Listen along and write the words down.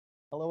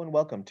Hello and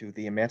welcome to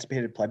the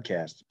Emancipated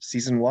Plebcast,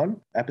 Season 1,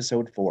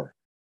 Episode 4.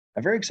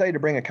 I'm very excited to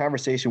bring a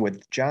conversation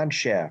with John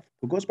Schaff,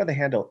 who goes by the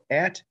handle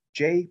at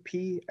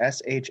JPSHAFF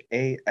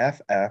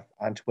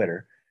on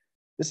Twitter.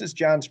 This is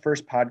John's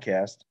first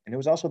podcast, and it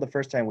was also the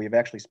first time we've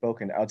actually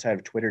spoken outside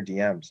of Twitter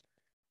DMs.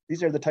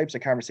 These are the types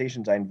of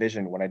conversations I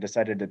envisioned when I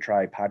decided to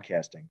try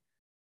podcasting.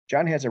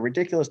 John has a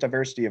ridiculous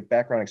diversity of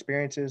background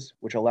experiences,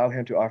 which allow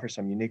him to offer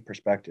some unique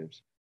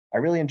perspectives. I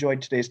really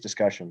enjoyed today's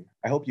discussion.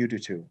 I hope you do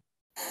too.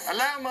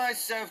 Allow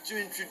myself to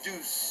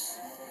introduce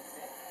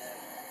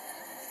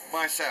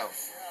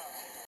myself.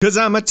 Cause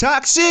I'm a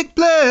toxic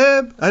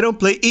pleb, I don't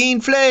play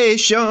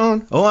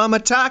inflation. Oh, I'm a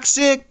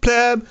toxic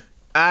pleb.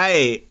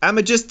 I'm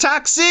a just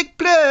toxic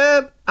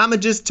pleb. I'm a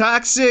just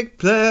toxic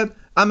pleb.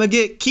 I'ma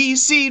get key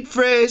seed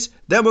phrase,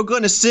 then we're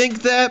gonna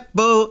sink that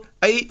boat.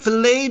 I eat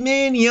filet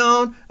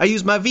mignon, I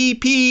use my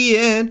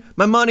VPN,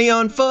 my money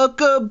on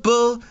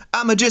fuckable.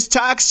 I'm a just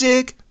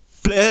toxic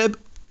pleb.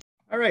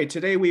 All right,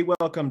 today we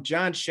welcome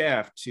John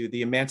Schaff to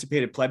the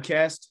Emancipated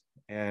Plebcast,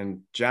 and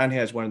John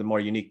has one of the more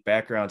unique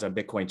backgrounds on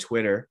Bitcoin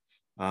Twitter,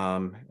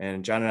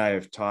 and John and I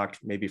have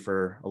talked maybe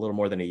for a little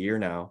more than a year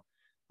now.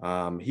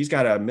 He's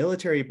got a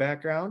military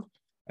background,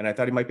 and I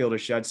thought he might be able to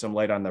shed some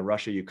light on the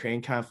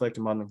Russia-Ukraine conflict,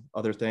 among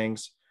other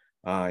things.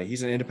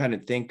 He's an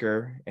independent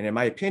thinker, and in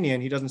my opinion,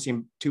 he doesn't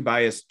seem too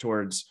biased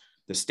towards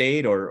the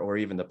state or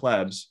even the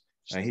plebs.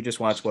 He just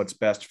wants what's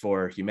best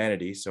for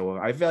humanity, so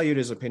I valued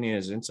his opinion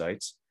and his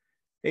insights.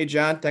 Hey,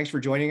 John, thanks for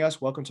joining us.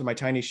 Welcome to my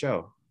tiny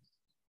show.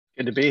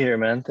 Good to be here,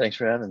 man. Thanks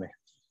for having me.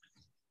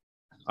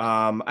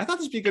 I thought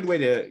this would be a good way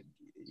to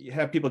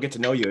have people get to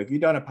know you. Have you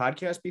done a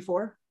podcast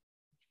before?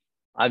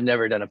 I've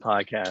never done a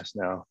podcast,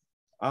 no.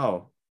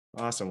 Oh,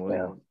 awesome.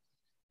 Well,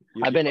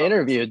 yeah. I've been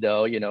interviewed,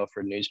 though,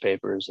 for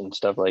newspapers and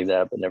stuff like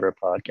that, but never a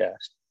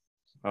podcast.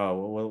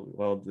 Oh,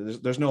 well,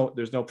 there's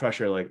no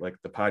pressure like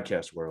the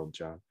podcast world,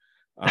 John.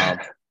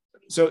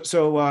 So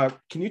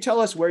can you tell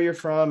us where you're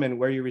from and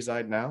where you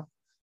reside now?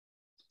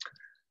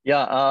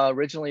 Yeah,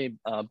 originally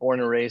born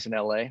and raised in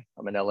LA.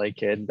 I'm an LA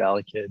kid,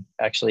 Valley kid.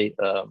 Actually,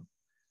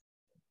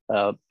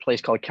 a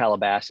place called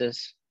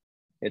Calabasas.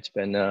 It's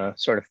been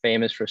sort of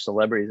famous for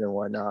celebrities and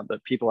whatnot,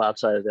 but people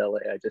outside of LA,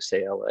 I just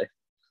say LA.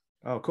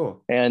 Oh,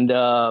 cool. And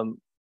now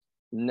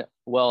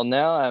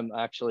I'm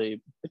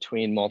actually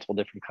between multiple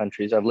different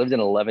countries. I've lived in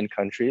 11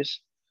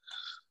 countries.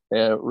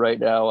 Right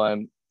now,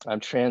 I'm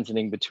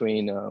transiting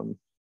between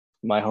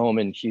my home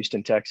in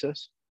Houston,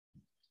 Texas,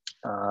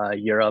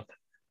 Europe,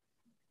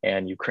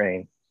 and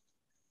Ukraine,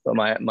 but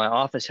my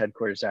office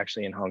headquarters is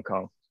actually in Hong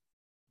Kong.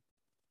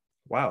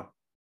 Wow,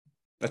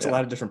 that's a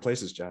lot of different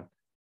places, John.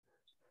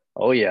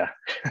 Oh yeah.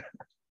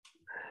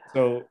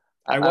 So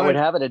I would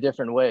have it a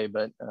different way,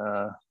 but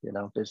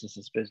business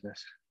is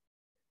business.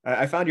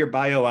 I found your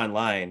bio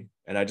online,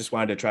 and I just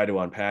wanted to try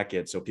to unpack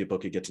it so people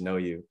could get to know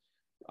you.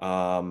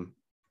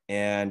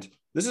 And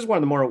this is one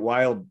of the more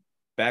wild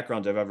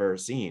backgrounds I've ever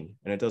seen,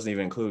 and it doesn't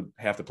even include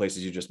half the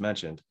places you just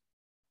mentioned.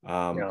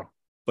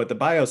 But the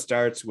bio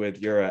starts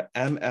with you're a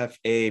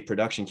MFA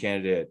production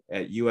candidate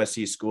at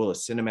USC School of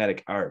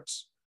Cinematic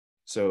Arts.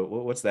 So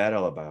what's that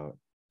all about?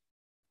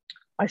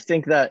 I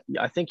think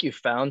you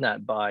found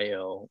that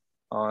bio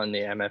on the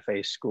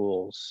MFA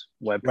school's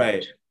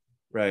webpage.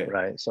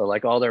 Right. So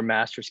like all their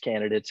master's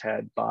candidates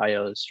had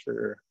bios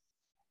for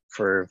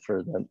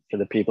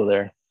the people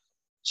there.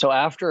 So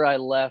after I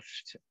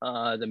left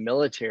the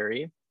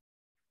military,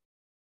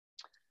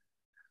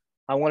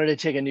 I wanted to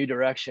take a new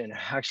direction.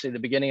 Actually, the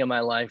beginning of my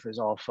life was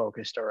all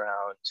focused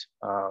around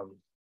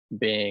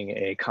being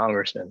a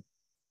congressman.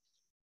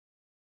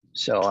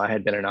 So I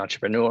had been an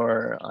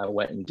entrepreneur. I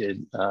went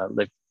and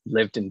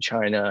lived in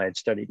China. I had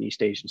studied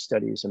East Asian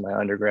studies in my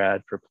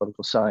undergrad for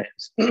political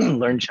science,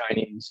 learned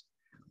Chinese,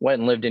 went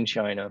and lived in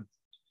China,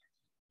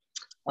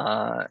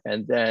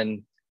 and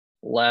then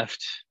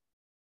left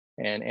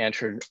and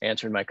answered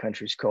my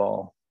country's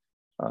call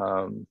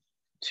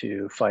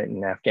to fight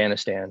in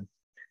Afghanistan.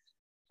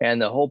 And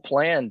the whole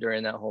plan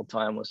during that whole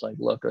time was like,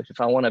 look,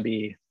 if I want to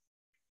be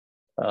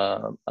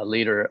a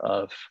leader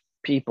of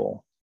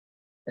people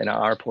in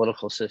our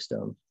political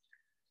system,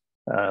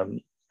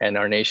 and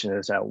our nation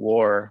is at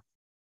war,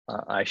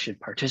 I should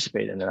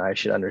participate in it. I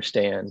should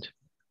understand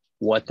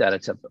what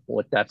that's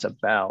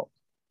about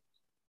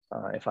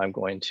if I'm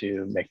going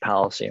to make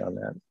policy on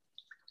that.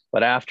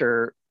 But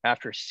after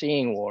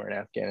seeing war in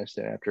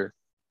Afghanistan, after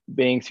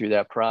being through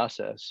that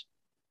process,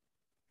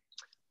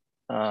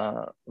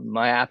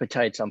 my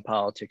appetites on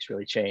politics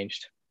really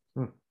changed.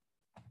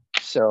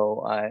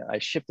 So I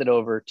shifted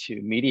over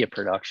to media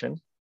production,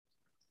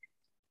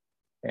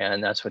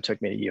 and that's what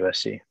took me to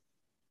USC.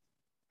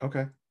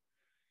 Okay.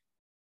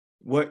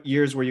 What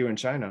years were you in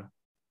China?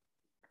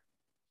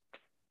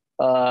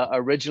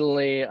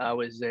 Originally, I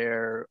was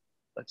there,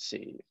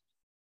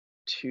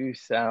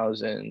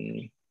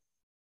 2000,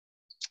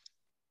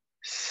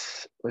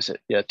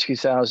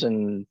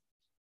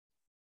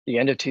 the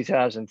end of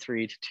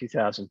 2003 to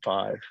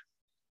 2005.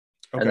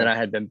 Okay. And then I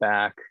had been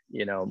back,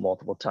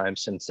 multiple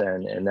times since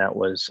then. And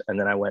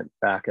then I went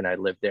back and I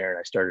lived there and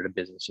I started a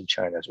business in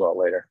China as well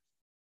later.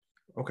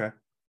 Okay.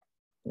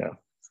 Yeah.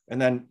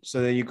 And then,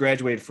 so then you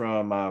graduated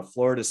from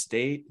Florida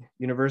State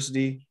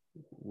University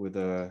with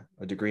a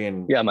degree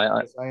in Yeah,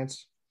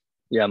 science.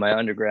 my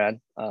undergrad,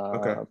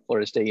 Okay.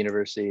 Florida State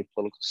University,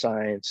 political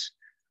science,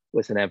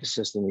 with an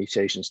emphasis in East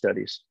Asian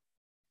studies.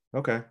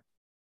 Okay.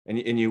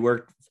 And you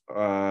worked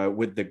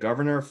with the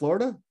governor of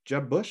Florida,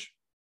 Jeb Bush?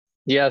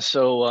 Yeah,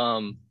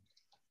 so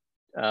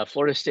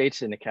Florida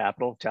State's in the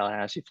capital,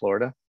 Tallahassee,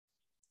 Florida.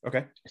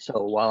 Okay.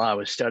 So while I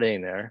was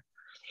studying there,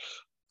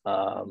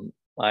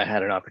 I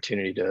had an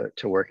opportunity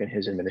to work in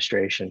his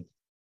administration.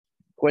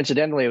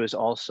 Coincidentally, it was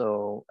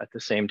also at the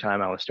same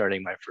time I was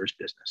starting my first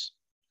business.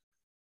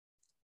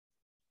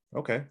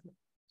 Okay.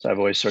 So I've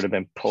always sort of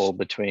been pulled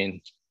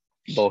between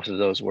both of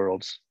those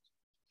worlds.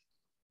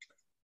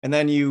 And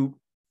then you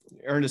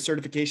earned a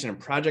certification in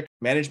project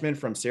management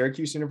from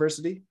Syracuse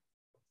University?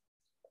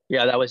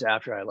 Yeah, that was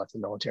after I left the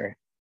military.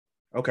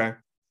 Okay.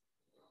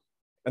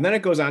 And then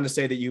it goes on to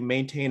say that you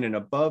maintain an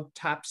above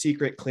top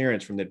secret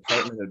clearance from the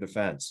Department of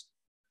Defense.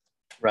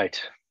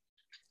 Right.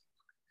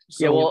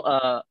 So, yeah,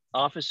 well,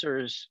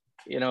 officers,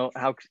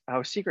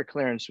 how secret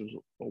clearance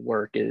will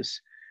work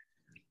is,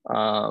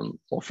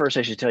 well, first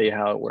I should tell you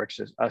how it works.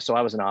 So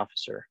I was an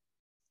officer,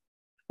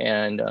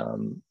 and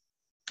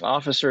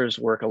officers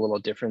work a little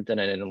different than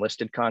an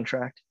enlisted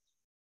contract.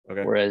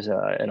 okay. Whereas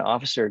an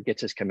officer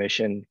gets his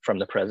commission from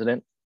the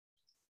president,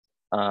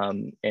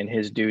 and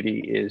his duty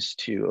is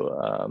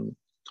to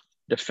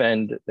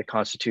defend the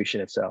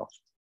Constitution itself.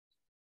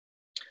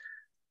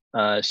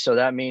 So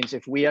that means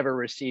if we ever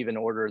receive an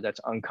order that's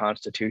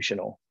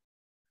unconstitutional,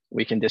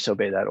 we can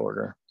disobey that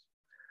order.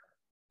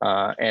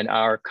 And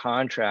our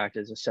contract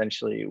is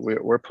essentially,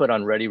 we're put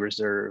on ready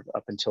reserve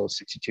up until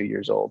 62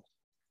 years old.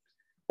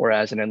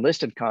 Whereas an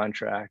enlisted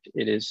contract,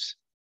 it is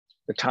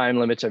the time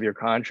limits of your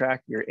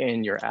contract, you're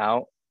in, you're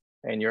out,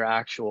 and your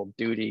actual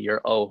duty,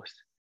 your oath,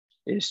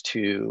 is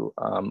to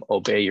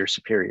obey your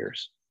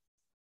superiors.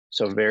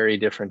 So very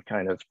different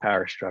kind of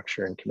power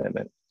structure and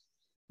commitment.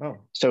 Oh.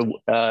 So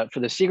for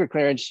the secret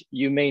clearance,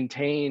 you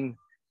maintain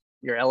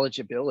your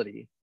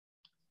eligibility,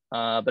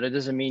 but it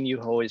doesn't mean you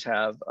always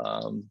have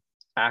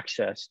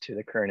access to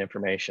the current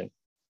information.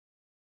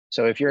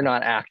 So if you're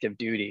not active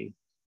duty,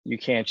 you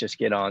can't just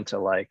get onto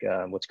like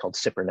what's called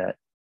SIPRNet,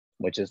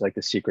 which is like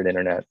the secret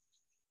internet,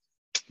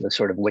 the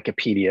sort of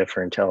Wikipedia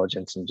for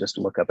intelligence, and just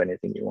look up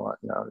anything you want.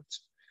 No,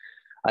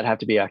 I'd have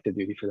to be active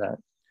duty for that.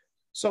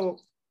 So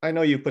I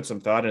know you put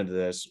some thought into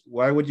this.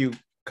 Why would you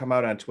come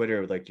out on Twitter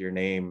with like your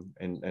name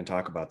and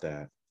talk about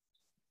that?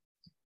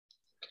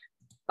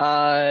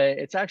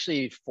 It's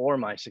actually for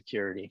my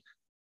security.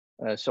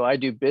 So I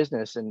do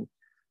business in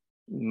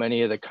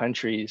many of the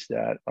countries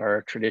that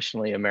are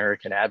traditionally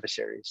American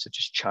adversaries, such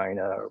as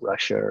China or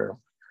Russia, or,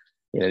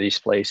 these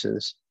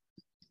places.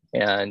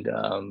 And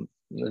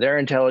their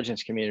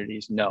intelligence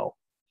communities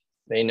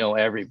they know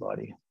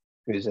everybody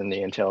who's in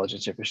the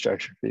intelligence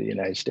infrastructure for the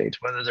United States,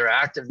 whether they're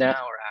active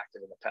now or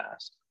active in the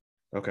past.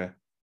 Okay.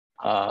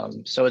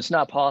 So it's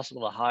not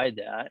possible to hide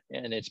that,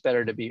 and it's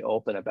better to be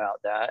open about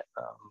that,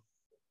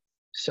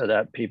 so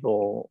that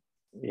people,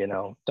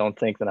 don't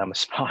think that I'm a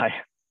spy.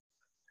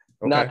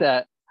 Okay. Not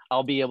that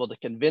I'll be able to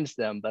convince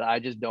them, but I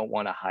just don't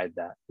want to hide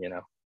that,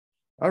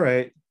 All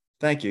right.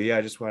 Thank you. Yeah,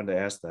 I just wanted to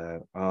ask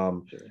that.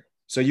 Sure.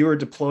 So you were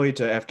deployed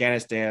to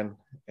Afghanistan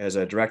as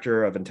a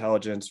director of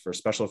intelligence for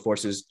Special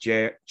Forces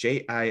JISE.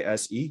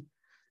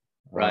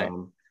 Right.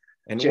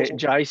 And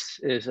JISE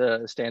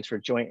stands for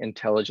Joint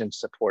Intelligence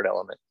Support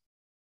Element.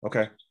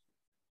 Okay.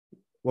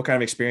 What kind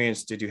of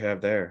experience did you have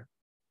there?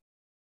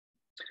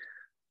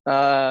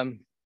 A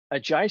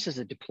JISE is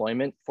a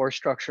deployment force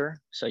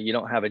structure. So you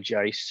don't have a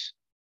JISE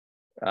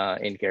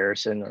in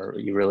garrison, or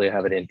you really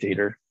have it in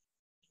theater.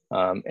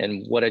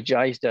 And what a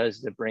JISE does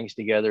is it brings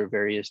together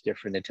various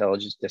different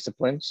intelligence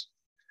disciplines,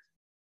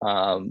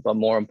 but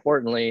more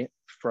importantly,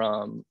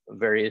 from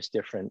various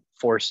different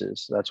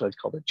forces. That's why it's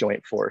called a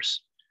joint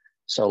force.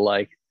 So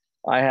like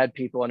I had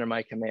people under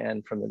my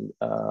command from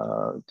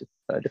the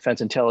Defense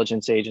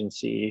Intelligence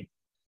Agency,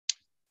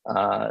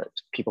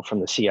 people from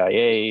the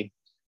CIA,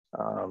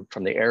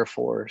 from the Air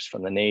Force,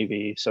 from the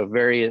Navy. So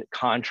various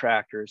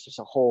contractors, just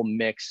a whole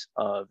mix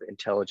of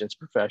intelligence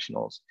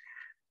professionals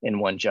in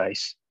one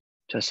JISE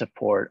to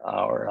support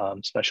our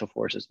Special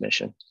Forces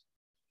mission.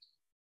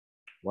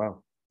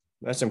 Wow,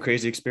 that's some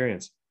crazy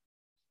experience.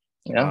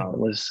 Yeah, it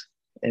was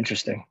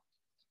interesting.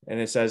 And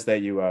it says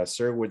that you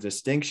served with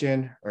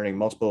distinction, earning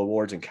multiple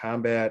awards in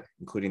combat,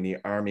 including the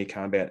Army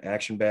Combat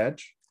Action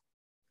Badge.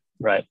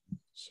 Right.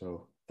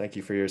 So thank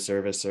you for your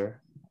service, sir.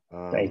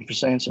 Thank you for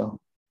saying so.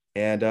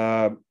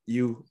 And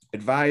you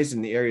advised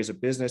in the areas of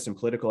business and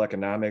political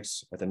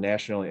economics at the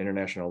national and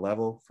international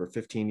level for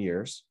 15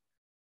 years.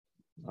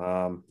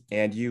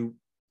 And you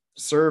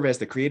serve as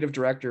the creative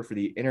director for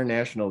the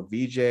International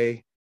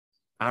Vijay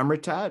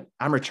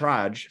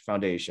Amritraj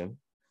Foundation,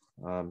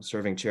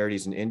 serving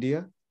charities in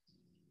India.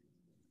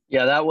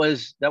 Yeah, that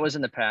was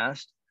in the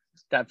past.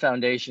 That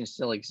foundation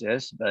still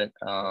exists, but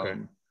Okay.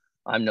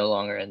 I'm no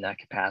longer in that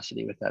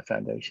capacity with that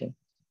foundation.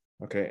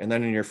 Okay. And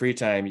then in your free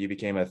time, you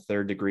became a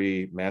 3rd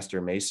degree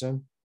Master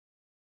Mason.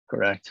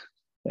 Correct.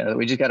 Yeah,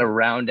 we just got to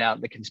round out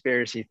the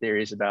conspiracy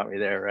theories about me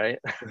there, right?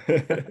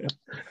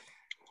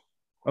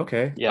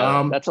 Okay.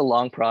 Yeah, that's a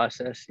long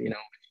process. You know,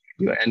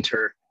 you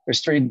enter. There's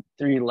three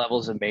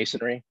levels of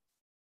masonry.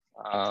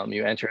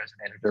 You enter as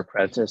an amateur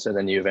apprentice, and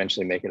then you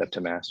eventually make it up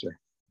to master.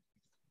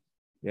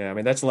 Yeah, I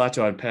mean that's a lot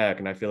to unpack,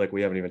 and I feel like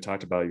we haven't even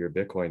talked about your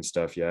Bitcoin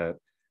stuff yet.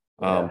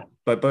 Yeah.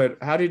 But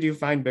how did you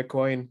find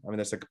Bitcoin? I mean,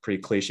 that's like a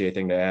pretty cliche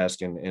thing to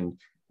ask, and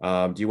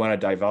do you want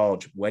to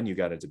divulge when you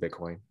got into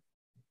Bitcoin?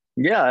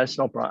 Yeah, that's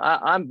no problem.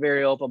 I'm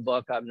very open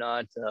book. I'm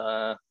not,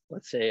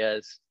 let's say,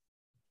 as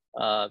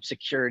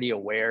security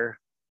aware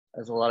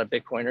as a lot of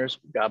Bitcoiners.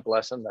 God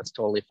bless them. That's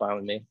totally fine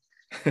with me.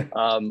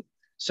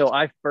 So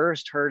I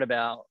first heard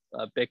about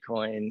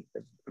Bitcoin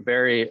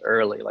very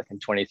early, like in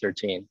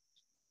 2013.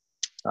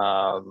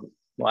 Well,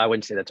 I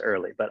wouldn't say that's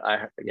early, but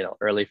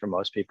early for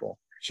most people.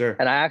 Sure.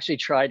 And I actually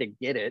tried to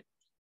get it,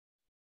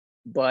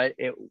 but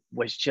it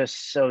was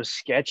just so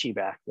sketchy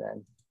back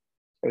then.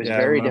 It was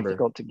very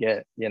difficult to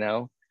get, you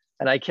know,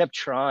 and I kept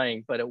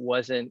trying, but it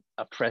wasn't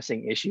a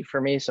pressing issue for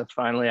me. So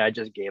finally I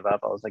just gave up.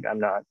 I was like, I'm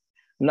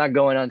not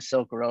going on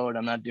Silk Road.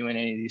 I'm not doing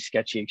any of these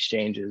sketchy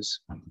exchanges,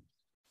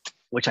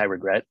 which I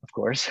regret, of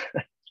course.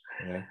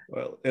 Yeah.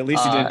 Well, at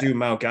least you didn't do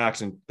Mount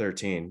Gox in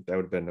 13. That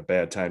would have been a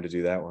bad time to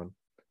do that one.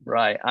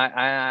 Right.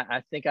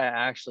 I think I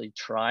actually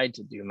tried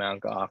to do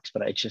Mount Gox,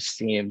 but it just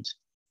seemed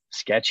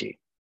sketchy,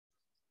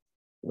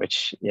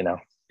 which, you know,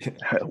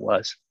 it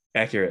was.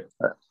 Accurate.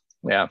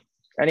 Yeah.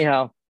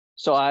 Anyhow,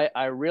 so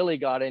I really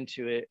got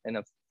into it in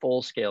a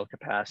full scale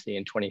capacity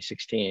in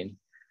 2016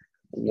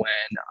 when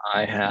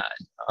I had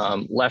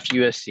left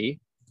USC.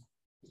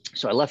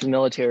 So I left the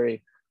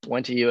military,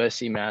 went to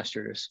USC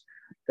Masters,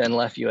 then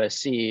left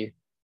USC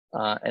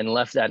and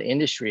left that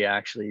industry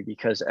actually,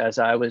 because as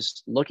I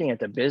was looking at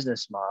the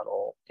business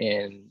model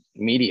in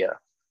media,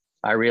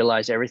 I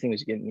realized everything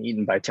was getting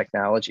eaten by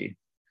technology.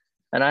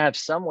 And I have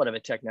somewhat of a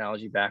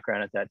technology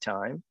background at that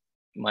time.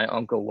 My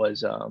uncle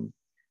was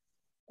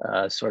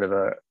sort of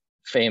a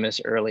famous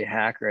early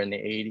hacker in the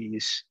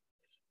 80s.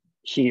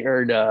 He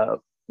earned,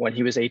 when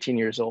he was 18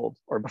 years old,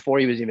 or before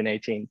he was even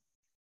 18,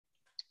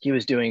 he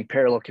was doing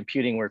parallel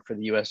computing work for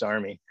the US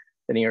Army.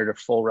 Then he earned a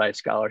full ride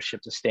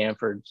scholarship to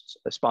Stanford,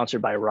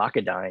 sponsored by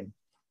Rocketdyne.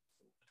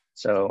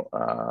 So,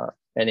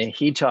 and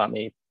he taught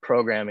me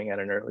programming at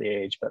an early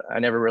age, but I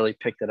never really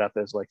picked it up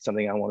as like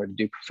something I wanted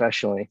to do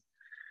professionally.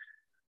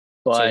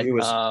 But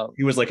so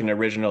he was like an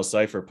original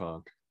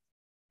cypherpunk.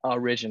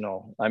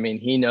 Original. I mean,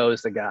 he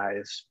knows the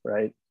guys,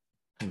 right?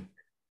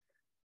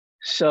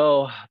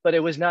 So, but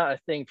it was not a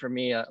thing for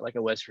me like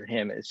it was for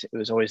him. It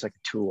was always like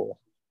a tool.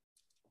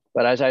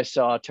 But as I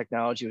saw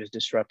technology was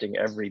disrupting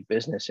every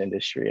business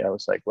industry, I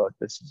was like, look,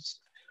 this is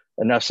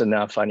enough's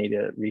enough. I need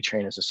to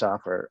retrain as a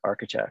software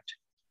architect.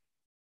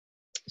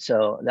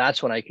 So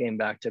that's when I came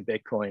back to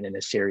Bitcoin in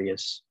a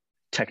serious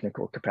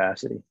technical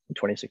capacity in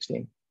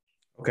 2016.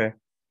 Okay.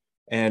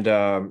 And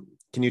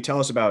can you tell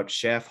us about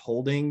Shaft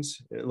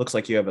Holdings? It looks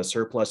like you have a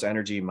surplus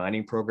energy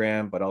mining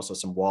program, but also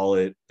some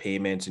wallet,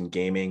 payments, and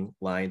gaming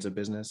lines of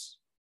business.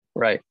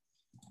 Right.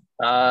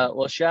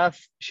 Well,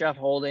 Shaft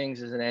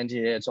Holdings is an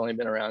entity that's only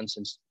been around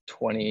since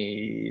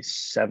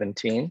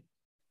 2017.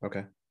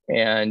 Okay.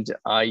 And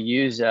I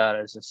use that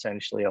as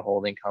essentially a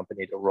holding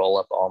company to roll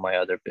up all my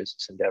other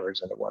business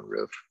endeavors under one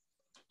roof.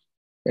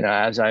 You know,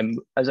 as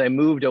I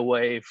moved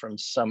away from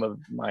some of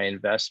my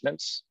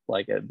investments,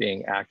 like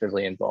being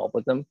actively involved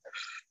with them,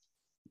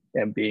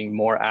 and being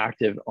more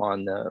active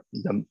on the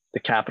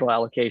capital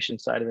allocation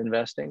side of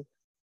investing,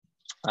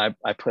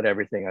 I put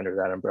everything under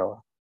that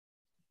umbrella.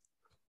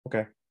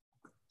 Okay.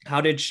 How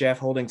did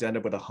Shaft Holdings end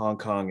up with a Hong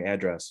Kong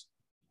address?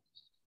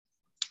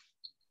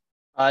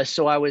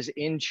 So I was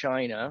in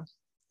China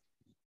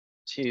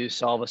to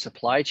solve a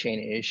supply chain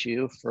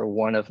issue for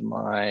one of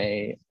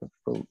the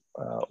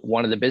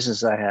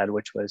businesses I had,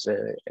 which was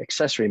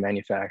accessory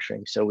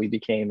manufacturing. So we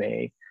became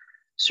a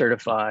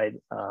certified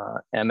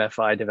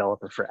MFI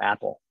developer for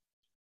Apple,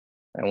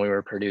 and we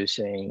were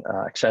producing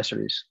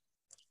accessories.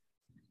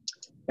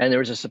 And there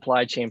was a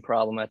supply chain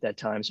problem at that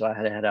time, so I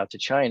had to head out to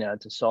China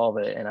to solve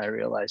it. And I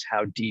realized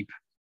how deep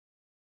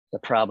the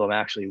problem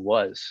actually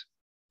was.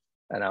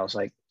 And I was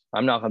like,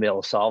 I'm not going to be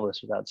able to solve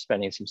this without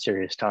spending some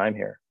serious time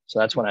here. So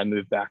that's when I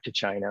moved back to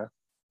China.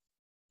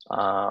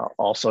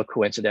 Also,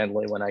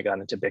 coincidentally, when I got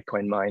into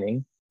Bitcoin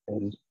mining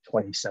in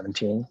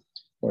 2017,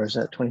 or is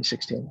that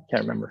 2016?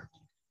 Can't remember.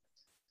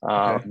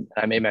 Okay.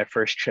 I made my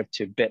first trip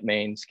to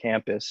Bitmain's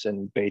campus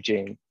in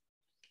Beijing.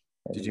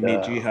 Did you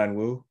meet Jihan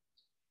Wu?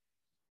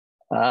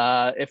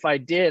 If I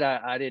did,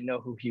 I didn't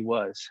know who he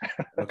was.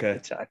 Okay.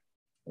 At the time.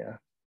 Yeah.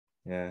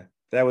 Yeah.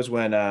 That was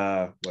when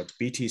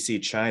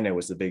BTC China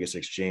was the biggest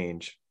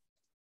exchange,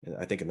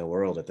 I think, in the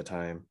world at the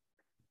time.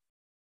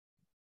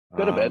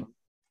 Go to bed.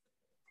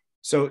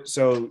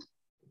 So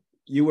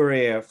you were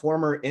a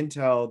former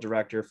Intel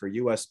director for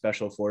U.S.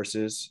 Special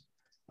Forces.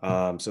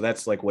 So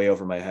that's like way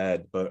over my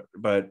head. But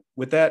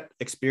with that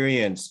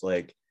experience,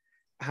 like,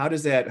 how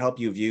does that help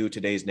you view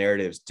today's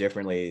narratives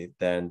differently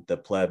than the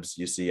plebs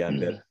you see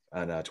on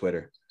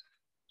Twitter?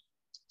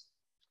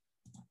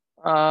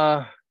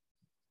 Uh,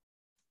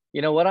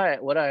 what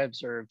I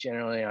observe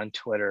generally on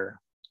Twitter,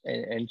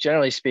 and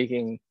generally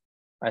speaking,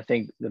 I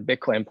think the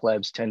Bitcoin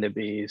plebs tend to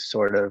be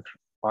sort of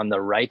on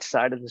the right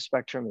side of the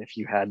spectrum if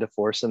you had to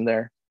force them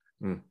there.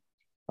 Mm.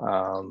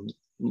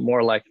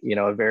 More like,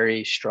 a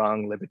very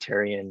strong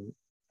libertarian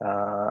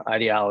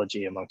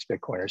ideology amongst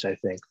Bitcoiners, I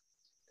think.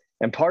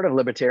 And part of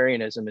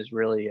libertarianism is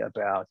really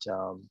about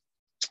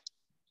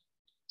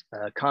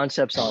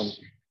concepts on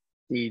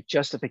the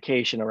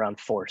justification around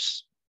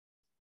force.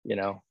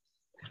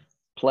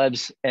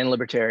 Plebs and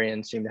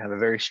libertarians seem to have a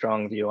very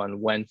strong view on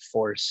when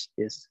force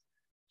is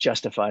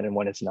justified and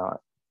when it's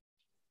not.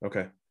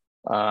 Okay.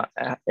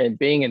 And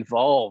being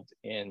involved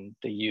in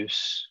the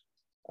use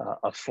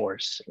of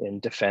force in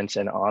defense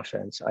and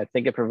offense, I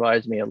think it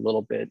provides me a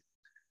little bit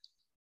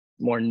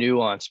more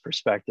nuanced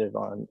perspective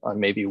on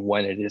maybe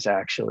when it is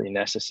actually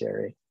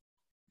necessary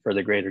for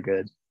the greater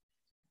good.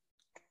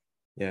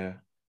 Yeah.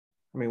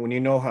 I mean, when you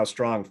know how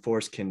strong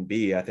force can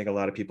be, I think a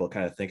lot of people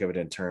kind of think of it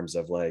in terms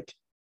of like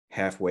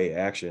halfway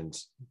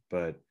actions,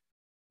 but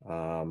I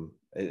don't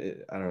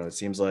know. It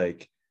seems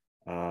like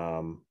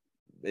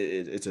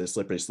it's a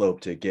slippery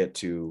slope to get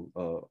to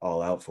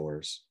all out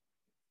force.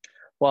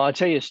 Well, I'll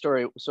tell you a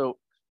story. So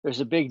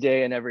there's a big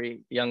day in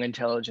every young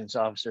intelligence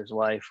officer's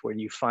life where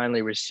you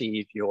finally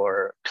receive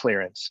your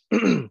clearance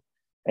and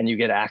you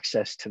get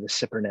access to the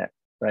SIPRNet,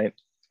 right?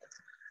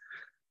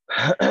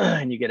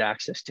 And you get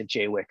access to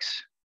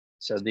JWICs.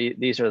 So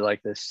these are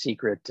like the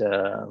secret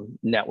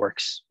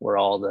networks where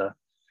all the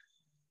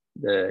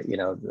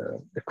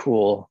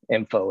cool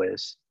info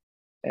is.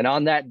 And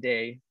on that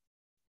day,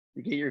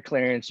 you get your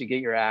clearance, you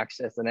get your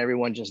access, and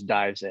everyone just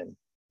dives in,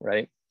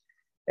 right?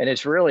 And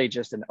it's really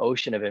just an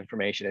ocean of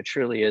information. It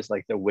truly is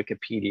like the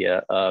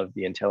Wikipedia of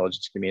the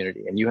intelligence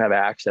community. And you have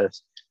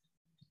access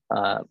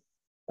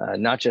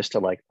not just to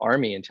like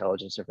Army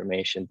intelligence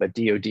information, but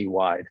DoD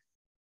wide.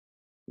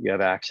 You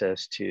have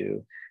access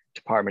to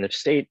Department of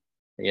State,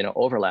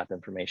 overlap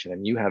information,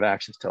 and you have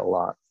access to a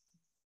lot.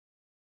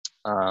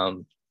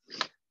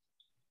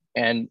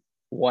 And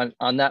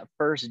on that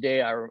first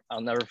day,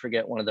 I'll never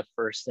forget one of the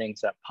first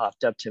things that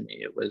popped up to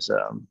me. It was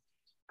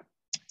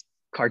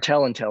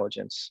cartel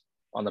intelligence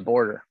on the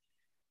border.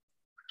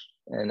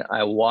 And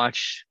I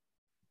watched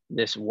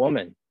this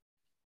woman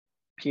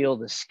peel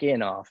the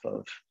skin off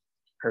of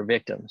her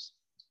victims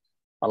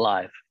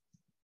alive.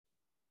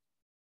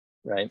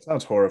 Right?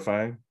 Sounds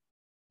horrifying.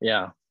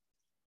 Yeah.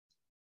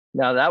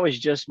 Now that was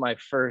just my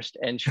first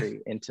entry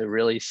into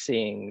really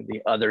seeing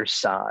the other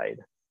side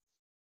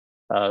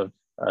of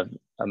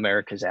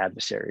America's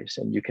adversaries.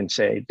 And you can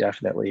say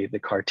definitely the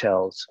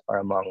cartels are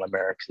among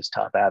America's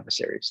top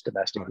adversaries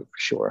domestically for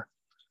sure.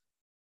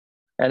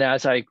 And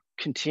as I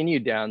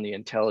continued down the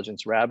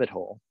intelligence rabbit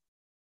hole,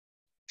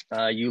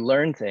 you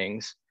learn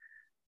things,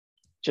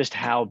 just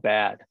how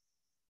bad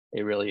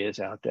it really is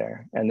out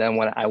there. And then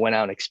when I went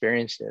out and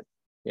experienced it,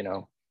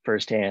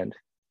 firsthand,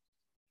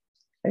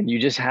 and you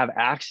just have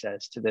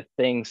access to the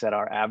things that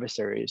our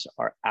adversaries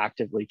are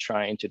actively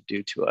trying to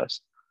do to us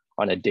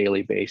on a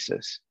daily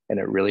basis. And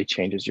it really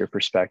changes your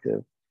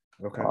perspective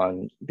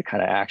on the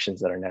kind of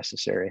actions that are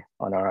necessary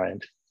on our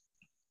end.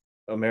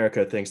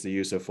 America thinks the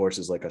use of force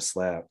is like a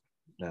slap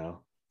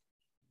now.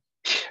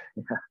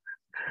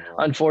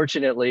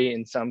 Unfortunately,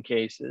 in some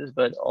cases,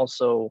 but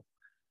also,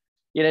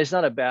 it's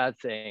not a bad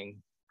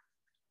thing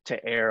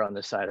to err on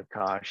the side of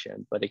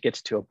caution, but it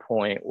gets to a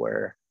point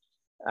where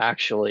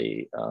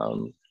actually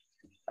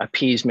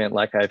appeasement,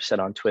 like I've said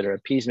on Twitter,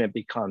 appeasement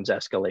becomes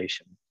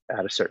escalation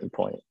at a certain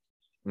point.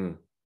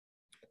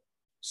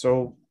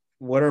 So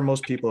what are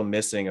most people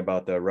missing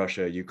about the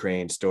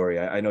Russia-Ukraine story?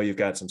 I know you've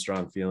got some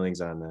strong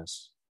feelings on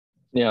this.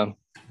 Yeah.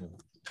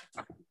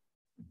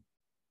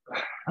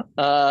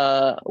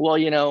 Well,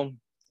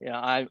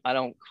 I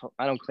don't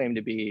claim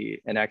to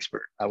be an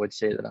expert. I would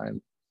say that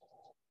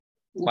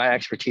my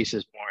expertise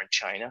is more in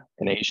China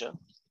and Asia.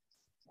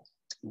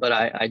 But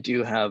I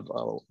do have,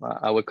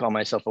 I would call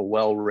myself a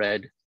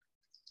well-read,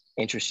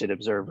 interested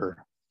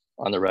observer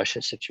on the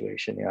Russia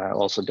situation. I've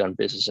also done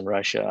business in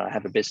Russia. I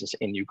have a business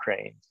in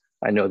Ukraine.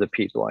 I know the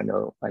people. I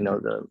know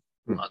the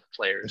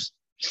players.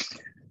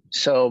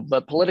 So,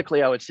 but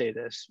politically, I would say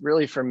this.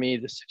 Really, for me,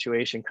 the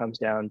situation comes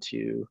down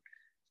to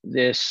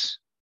this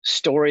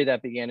story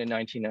that began in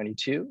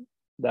 1992,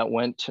 that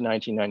went to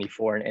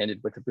 1994 and ended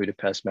with the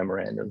Budapest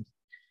Memorandum.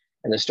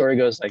 And the story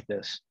goes like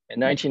this.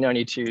 In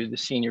 1992, the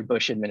senior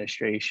Bush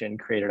administration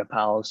created a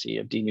policy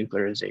of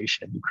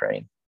denuclearization of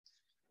Ukraine.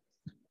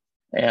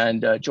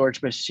 And George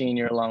Bush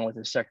Sr., along with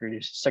his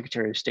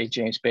Secretary of State,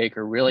 James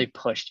Baker, really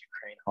pushed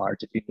Ukraine hard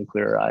to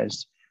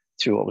denuclearize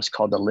through what was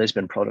called the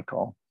Lisbon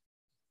Protocol.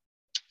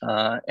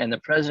 And the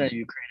president of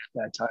Ukraine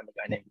at that time, a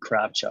guy named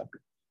Kravchuk,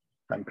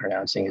 if I'm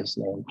pronouncing his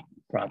name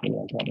properly,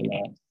 I'm probably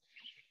not.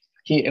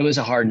 It was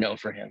a hard no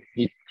for him.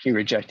 He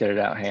rejected it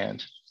out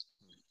hand.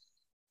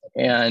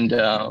 And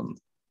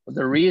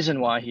the reason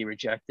why he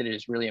rejected it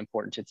is really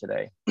important to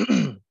today.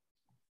 In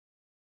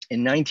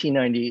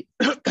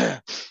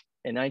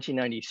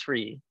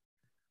 1993,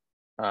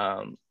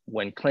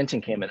 when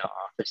Clinton came into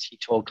office, he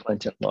told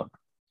Clinton, look,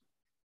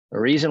 The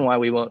reason why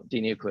we won't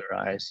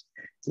denuclearize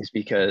is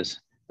because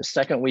the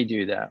second we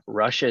do that,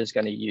 Russia is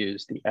going to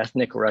use the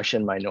ethnic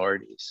Russian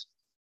minorities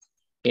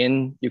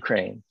in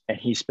Ukraine. And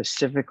he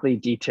specifically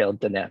detailed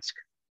Donetsk,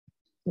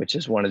 which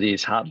is one of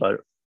these hot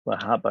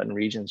button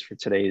regions for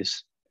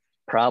today's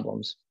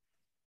problems.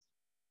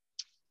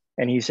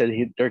 And he said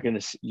they're going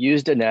to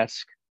use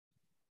Donetsk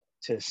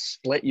to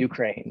split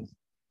Ukraine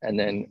and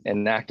then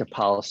enact a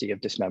policy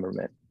of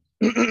dismemberment,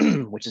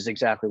 which is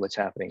exactly what's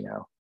happening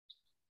now.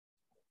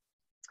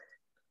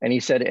 And he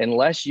said,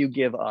 unless you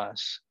give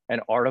us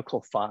an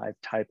Article 5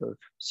 type of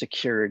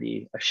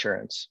security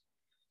assurance.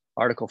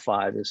 Article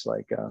 5 is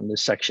like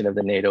this section of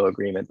the NATO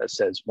agreement that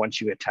says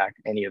once you attack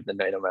any of the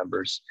NATO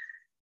members,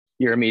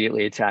 you're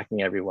immediately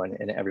attacking everyone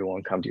and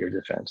everyone come to your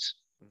defense.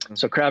 Mm-hmm.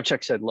 So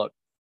Kravchuk said, look,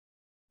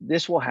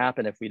 this will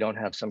happen if we don't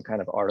have some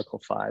kind of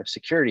Article 5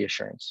 security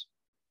assurance.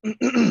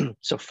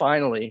 So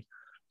finally,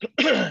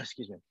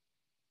 excuse me.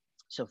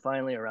 So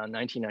finally around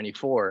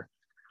 1994,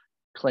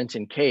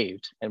 Clinton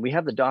caved, and we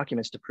have the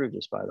documents to prove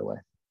this, by the way.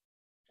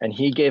 And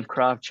he gave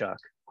Kravchuk,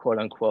 quote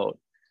unquote,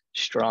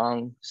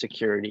 strong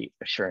security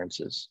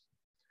assurances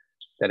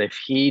that if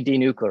he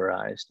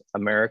denuclearized,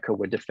 America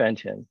would defend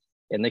him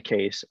in the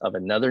case of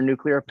another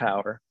nuclear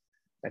power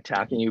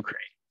attacking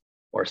Ukraine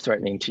or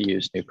threatening to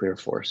use nuclear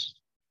force.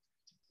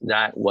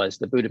 That was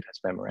the Budapest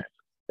Memorandum.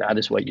 That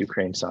is what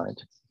Ukraine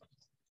signed.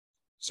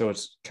 So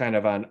it's kind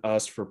of on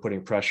us for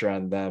putting pressure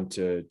on them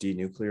to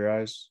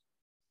denuclearize?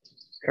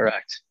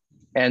 Correct.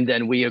 And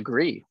then we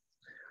agree.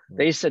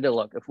 They said,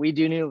 look, if we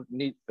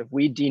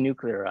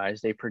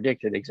denuclearize, they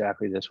predicted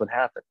exactly this would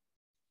happen.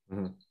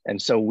 Mm-hmm.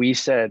 And so we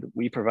said,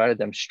 we provided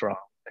them strong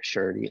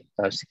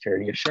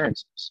security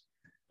assurances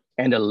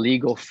and a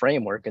legal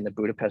framework in the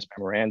Budapest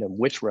Memorandum,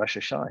 which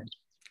Russia signed.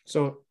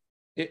 So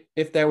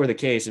if that were the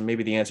case, and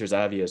maybe the answer is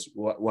obvious,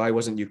 why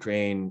wasn't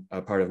Ukraine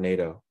a part of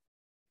NATO?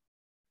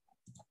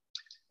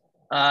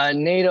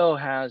 NATO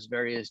has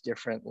various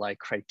different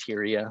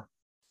criteria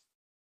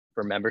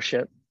for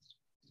membership.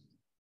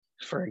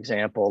 For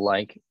example,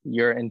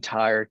 your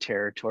entire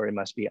territory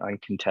must be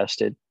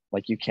uncontested.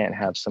 You can't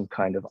have some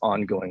kind of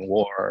ongoing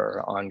war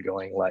or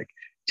ongoing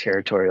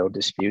territorial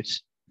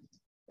disputes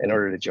in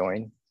order to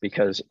join.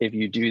 Because if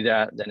you do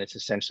that, then it's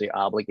essentially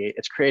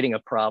it's creating a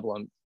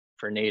problem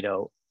for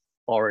NATO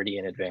already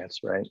in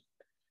advance, right?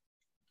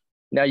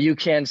 Now you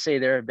can say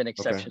there have been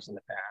exceptions in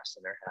the past,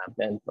 and there have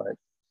been, but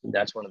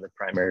that's one of the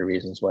primary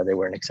reasons why they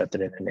weren't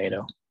accepted into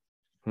NATO,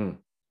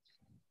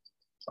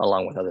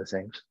 along with other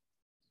things.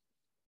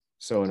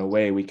 So in a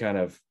way, we kind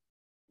of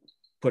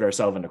put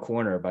ourselves in a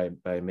corner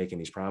by making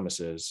these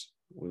promises,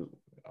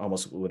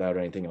 almost without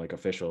anything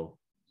official.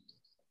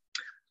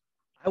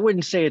 I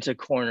wouldn't say it's a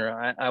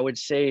corner. I would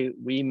say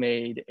we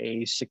made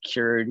a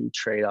security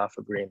trade-off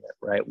agreement,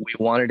 right? We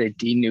wanted a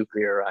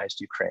denuclearized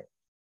Ukraine.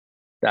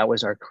 That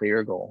was our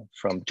clear goal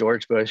from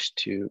George Bush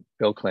to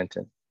Bill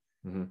Clinton.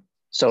 Mm-hmm.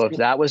 So if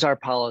that was our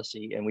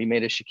policy and we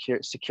made a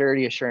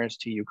security assurance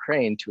to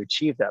Ukraine to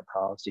achieve that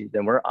policy,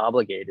 then we're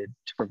obligated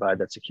to provide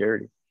that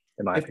security,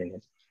 in my opinion.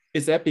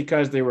 Is that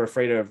because they were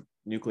afraid of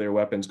nuclear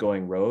weapons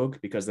going rogue?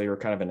 Because they were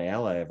kind of an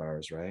ally of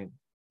ours, right?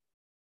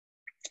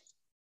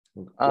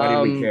 Why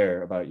do we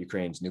care about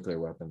Ukraine's nuclear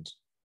weapons?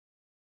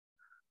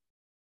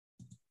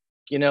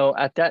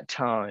 At that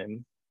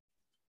time,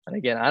 and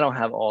again, I don't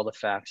have all the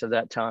facts of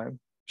that time.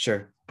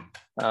 Sure.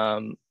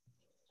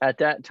 At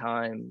that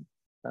time,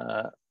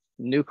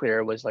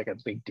 nuclear was a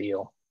big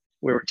deal.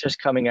 We were just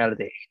coming out of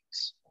the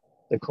 80s.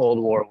 The Cold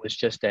War was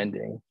just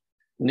ending.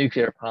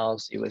 Nuclear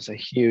policy was a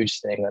huge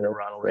thing under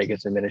Ronald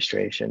Reagan's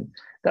administration.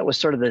 That was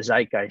sort of the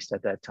zeitgeist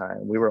at that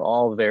time. We were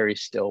all very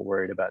still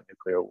worried about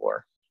nuclear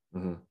war.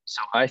 Mm-hmm.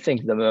 So I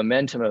think the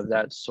momentum of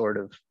that sort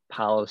of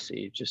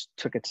policy just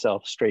took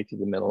itself straight to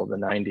the middle of the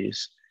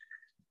 90s.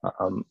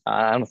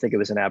 I don't think it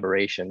was an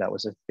aberration. That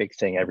was a big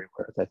thing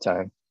everywhere at that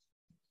time.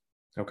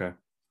 Okay.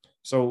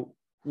 So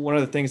one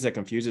of the things that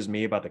confuses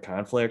me about the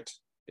conflict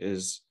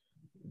is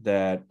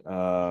that,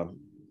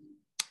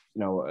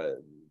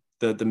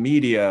 the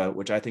media,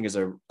 which I think is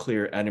a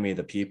clear enemy of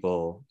the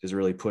people, is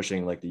really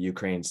pushing the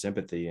Ukraine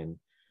sympathy, and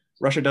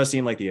Russia does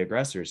seem like the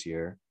aggressors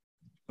here,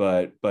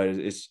 but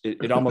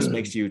it almost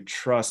makes you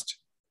trust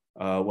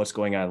what's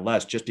going on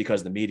less just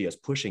because the media is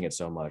pushing it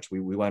so much. We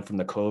went from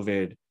the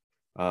COVID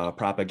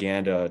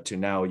propaganda to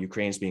now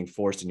Ukraine's being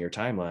forced in your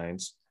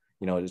timelines.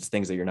 It's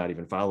things that you're not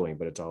even following,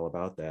 but it's all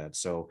about that.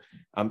 So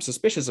I'm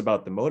suspicious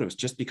about the motives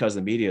just because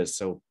the media is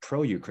so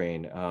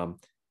pro-Ukraine.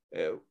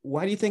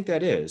 Why do you think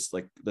that is?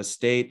 The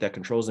state that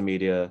controls the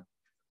media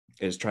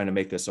is trying to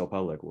make this so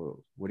public.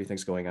 What do you think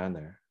is going on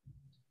there?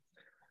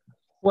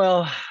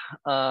 Well,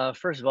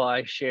 first of all,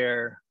 I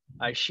share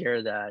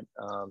that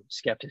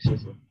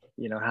skepticism.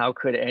 How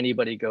could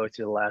anybody go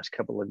through the last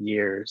couple of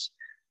years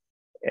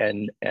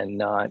and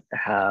not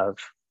have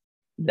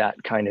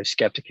that kind of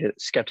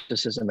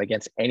skepticism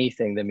against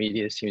anything the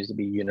media seems to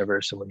be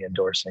universally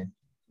endorsing?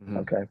 Mm-hmm.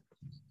 Okay.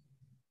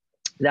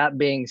 That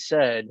being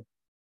said,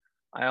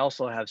 I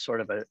also have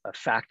sort of a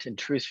fact and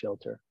truth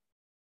filter.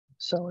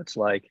 So it's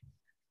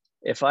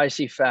if I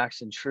see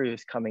facts and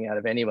truth coming out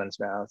of anyone's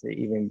mouth,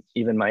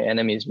 even my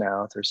enemy's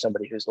mouth or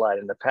somebody who's lied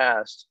in the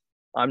past,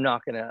 I'm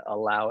not going to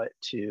allow it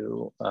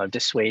to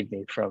dissuade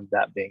me from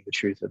that being the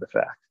truth of the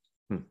fact.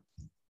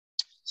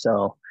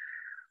 So,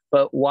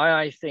 but why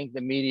I think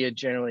the media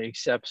generally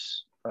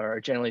accepts or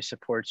generally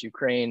supports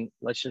Ukraine,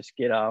 let's just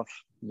get off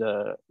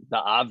the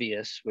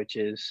obvious, which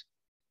is,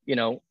 you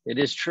know, it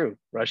is true.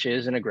 Russia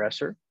is an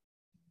aggressor.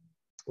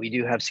 We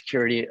do have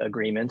security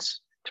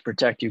agreements to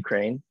protect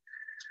Ukraine.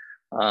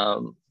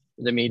 The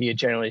media,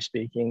 generally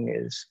speaking,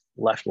 is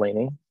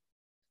left-leaning,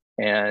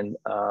 and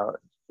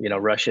you know,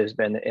 Russia has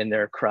been in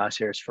their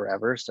crosshairs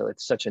forever, so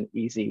it's such an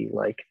easy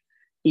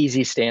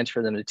stance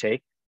for them to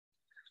take.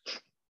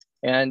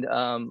 And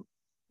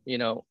you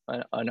know,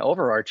 an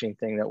overarching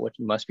thing that what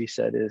must be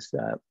said is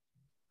that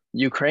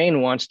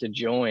Ukraine wants to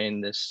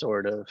join this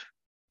sort of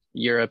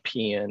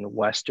European,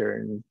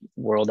 Western,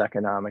 World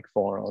Economic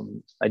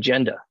Forum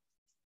agenda.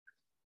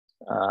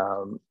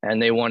 And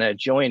they want to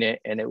join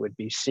it, and it would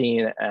be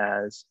seen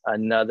as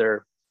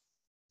another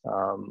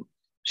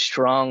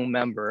strong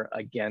member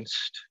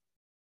against,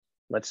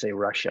 let's say,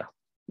 Russia,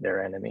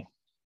 their enemy.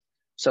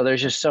 So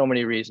there's just so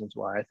many reasons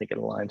why I think it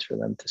aligns for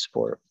them to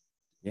support.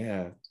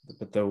 Yeah,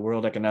 but the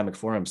World Economic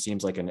Forum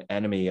seems like an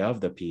enemy of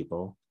the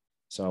people.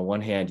 So on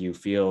one hand, you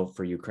feel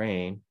for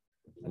Ukraine.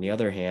 On the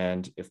other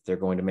hand, if they're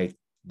going to make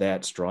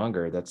that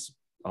stronger, that's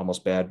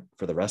almost bad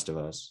for the rest of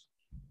us.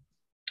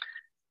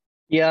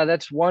 Yeah,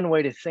 that's one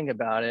way to think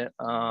about it.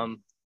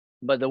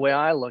 But the way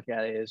I look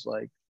at it is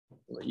like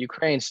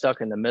Ukraine's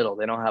stuck in the middle.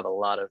 They don't have a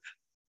lot of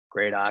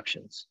great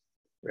options,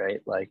 right?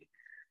 Like,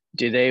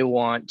 do they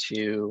want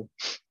to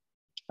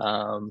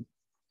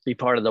be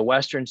part of the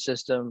Western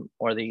system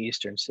or the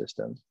Eastern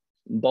system?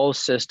 Both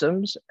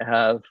systems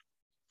have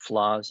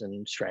flaws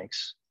and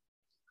strengths.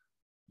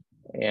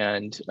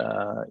 And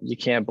you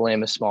can't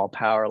blame a small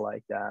power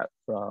like that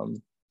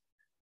from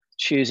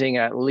choosing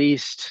at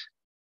least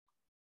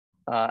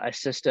a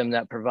system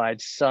that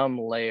provides some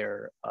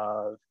layer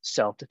of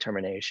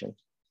self-determination,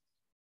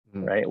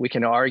 right? We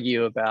can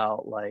argue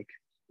about like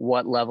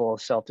what level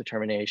of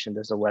self-determination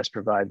does the West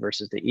provide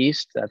versus the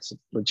East. That's a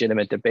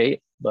legitimate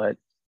debate, but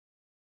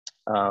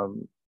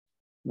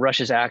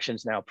Russia's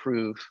actions now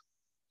prove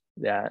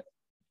that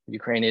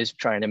Ukraine is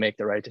trying to make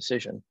the right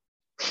decision.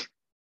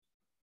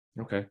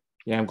 Okay.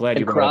 Yeah, I'm glad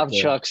you brought up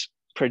Kravchuk's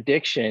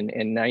prediction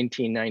in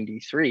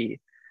 1993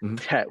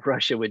 that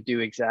Russia would do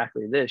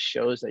exactly this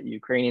shows that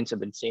Ukrainians have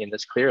been seeing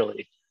this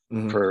clearly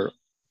for,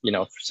 you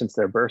know, since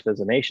their birth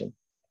as a nation.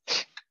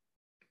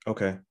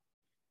 Okay.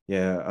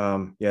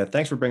 Yeah. Yeah.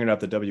 Thanks for bringing up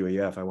the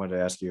WEF. I wanted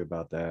to ask you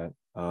about that.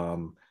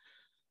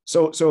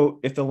 So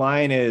if the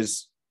line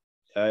is,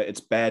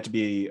 it's bad to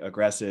be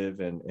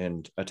aggressive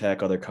and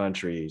attack other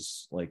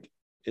countries, like,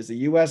 is the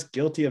U.S.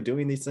 guilty of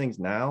doing these things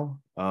now?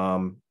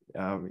 You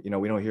know,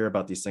 we don't hear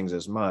about these things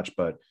as much,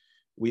 but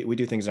we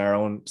do things in our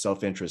own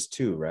self-interest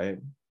too, right?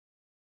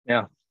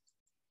 Yeah,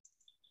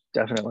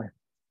 definitely.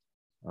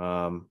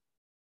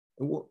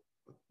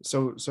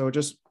 So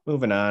just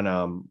moving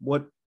on,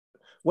 what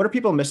are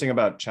people missing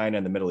about China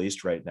and the Middle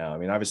East right now? I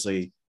mean,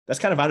 obviously that's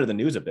kind of out of the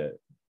news a bit.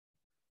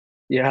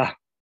 Yeah,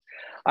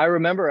 I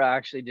remember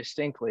actually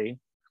distinctly,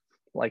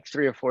 like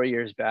 3 or 4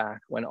 years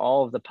back, when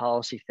all of the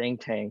policy think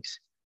tanks,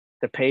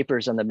 the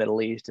papers on the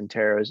Middle East and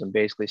terrorism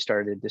basically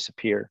started to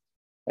disappear,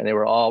 and they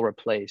were all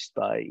replaced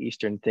by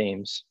Eastern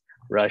themes,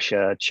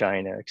 Russia,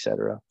 China,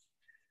 etc.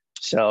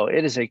 So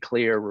it is a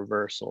clear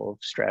reversal of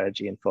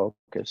strategy and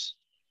focus.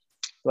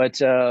 But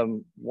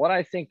what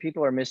I think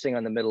people are missing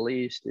on the Middle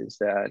East is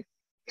that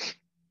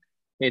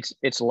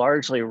it's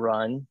largely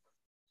run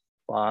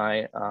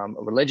by a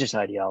religious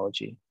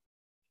ideology.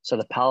 So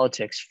the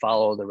politics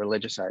follow the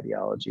religious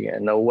ideology,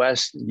 and the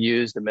West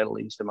views the Middle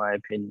East, in my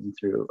opinion,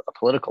 through a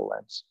political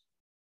lens.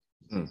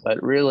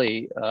 But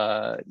really,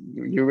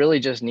 you really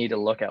just need to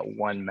look at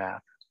one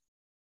map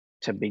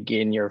to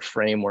begin your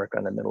framework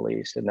on the Middle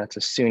East, and that's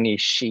a Sunni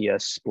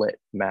Shia split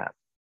map.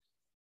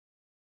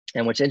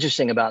 And what's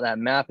interesting about that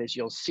map is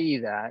you'll see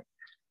that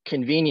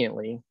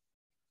conveniently,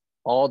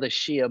 all the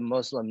Shia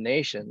Muslim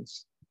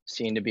nations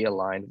seem to be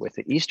aligned with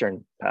the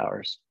Eastern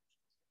powers,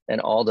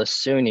 and all the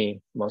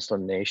Sunni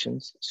Muslim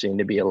nations seem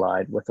to be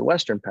aligned with the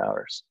Western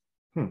powers,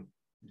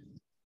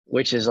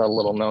 which is a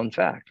little known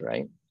fact,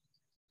 right?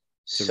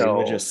 So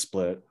religious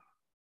split.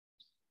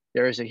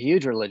 There is a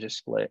huge religious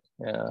split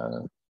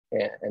in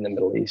the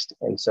Middle East.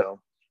 And so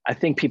I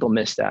think people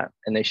miss that,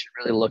 and they should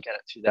really look at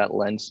it through that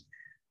lens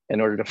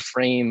in order to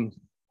frame,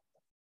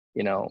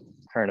 you know,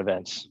 current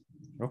events.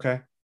 Okay.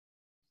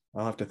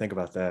 I'll have to think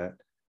about that.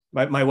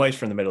 My wife's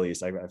from the Middle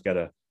East. I've got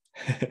to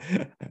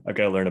I've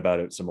got to learn about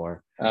it some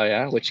more. Oh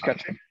yeah, which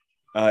country?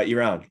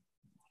 Iran.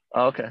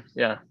 Oh, okay,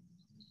 yeah,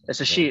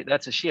 it's a Shia.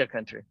 That's a Shia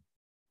country.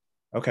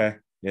 Okay.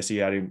 Yeah.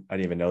 See, I didn't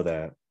even know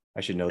that.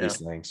 I should know these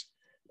things.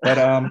 But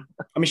I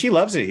mean, she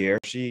loves it here.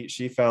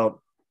 She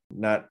felt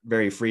not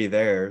very free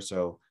there,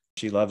 so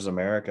she loves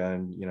America,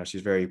 and you know,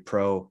 she's very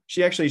pro.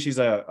 She's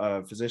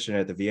a physician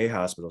at the VA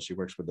hospital. She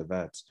works with the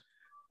vets.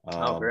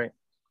 Oh, great.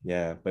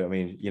 Yeah, but I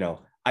mean, you know,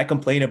 I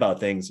complain about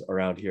things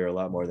around here a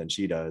lot more than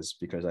she does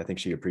because I think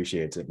she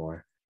appreciates it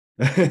more.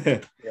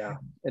 Yeah,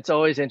 it's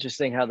always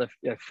interesting how the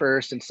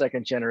first and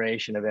second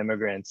generation of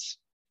immigrants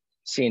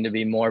seem to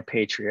be more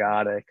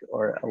patriotic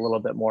or a little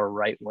bit more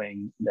right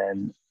wing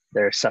than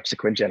their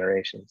subsequent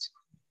generations.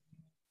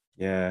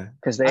 Yeah,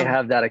 because they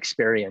have that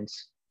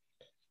experience.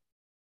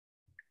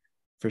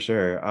 For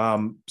sure.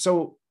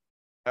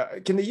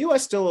 Can the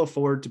U.S. still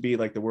afford to be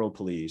like the world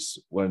police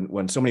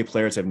when so many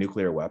players have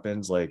nuclear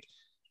weapons? Like,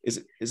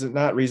 is it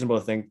not reasonable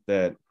to think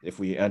that if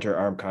we enter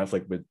armed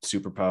conflict with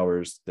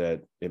superpowers,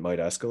 that it might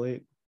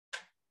escalate?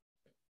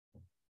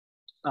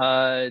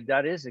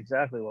 That is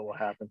exactly what will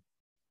happen.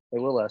 It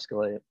will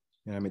escalate.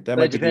 Yeah, I mean that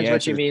But might it be the depends what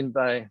answer. you mean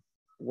by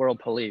world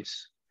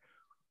police.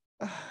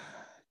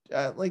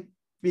 Like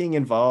being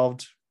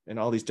involved in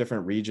all these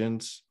different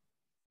regions.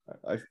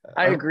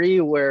 I agree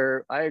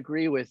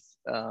with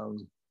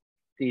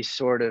these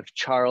sort of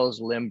Charles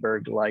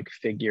Lindbergh like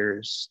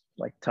figures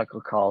like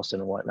Tucker Carlson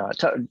and whatnot.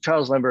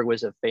 Charles Lindbergh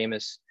was he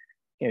was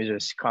a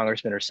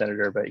congressman or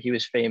senator, but he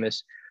was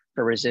famous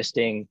for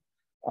resisting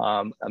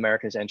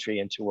America's entry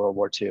into World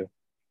War II.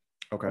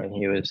 Okay. And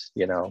he was,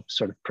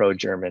 sort of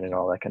pro-German and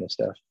all that kind of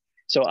stuff.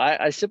 So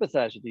I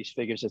sympathize with these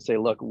figures that say,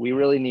 look, we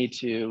really need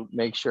to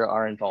make sure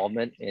our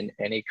involvement in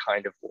any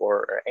kind of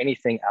war or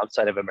anything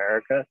outside of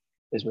America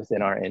is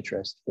within our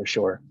interest, for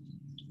sure.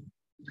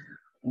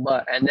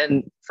 And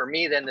then for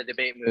me, then the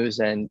debate moves,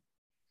 and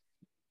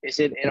is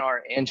it in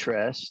our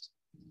interest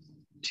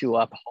to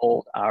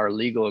uphold our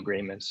legal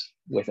agreements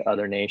with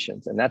other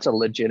nations? And that's a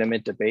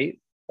legitimate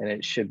debate, and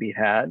it should be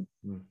had.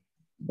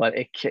 But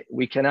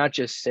we cannot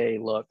just say,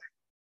 look,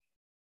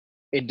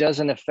 it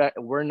doesn't affect,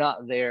 we're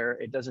not there,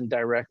 it doesn't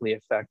directly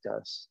affect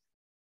us,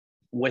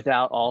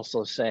 without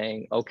also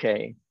saying,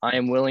 okay, I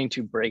am willing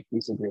to break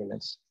these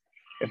agreements.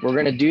 If we're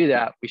going to do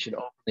that, we should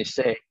openly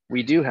say,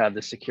 we do have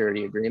the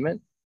security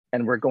agreement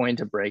and we're going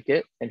to break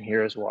it, and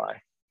here's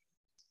why.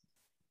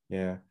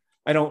 Yeah.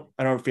 I don't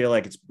feel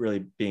like it's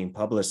really being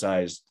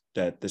publicized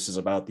that this is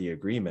about the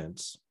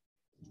agreements.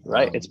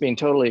 Right. It's being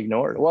totally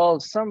ignored. Well,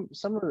 some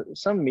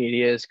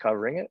media is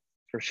covering it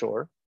for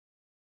sure,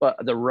 but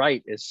the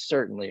right is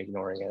certainly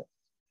ignoring it.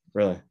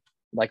 Really?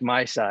 Like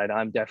my side,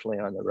 I'm definitely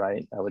on the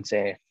right. I would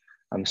say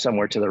I'm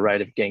somewhere to the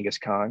right of Genghis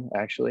Khan,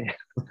 actually.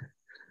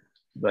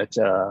 But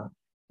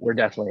we're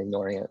definitely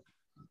ignoring it.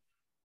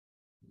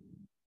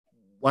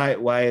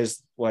 Why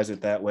is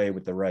it that way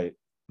with the right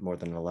more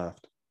than the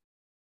left?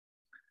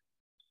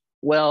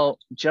 Well,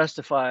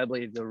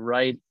 justifiably, the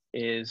right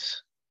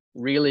is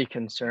really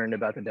concerned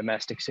about the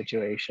domestic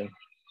situation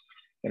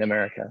in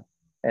America.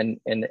 And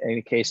in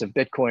the case of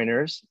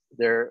Bitcoiners,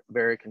 they're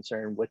very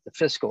concerned with the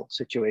fiscal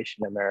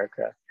situation in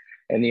America.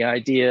 And the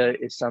idea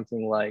is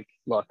something like,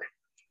 look,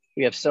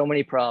 we have so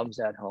many problems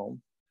at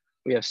home.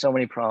 We have so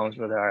many problems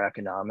with our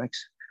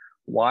economics.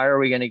 Why are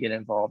we going to get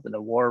involved in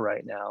a war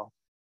right now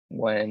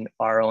when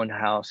our own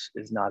house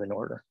is not in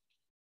order?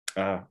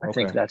 Okay. I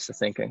think that's the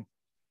thinking.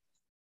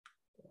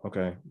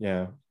 Okay.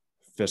 Yeah.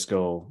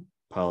 Fiscal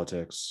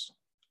politics.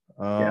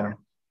 Yeah.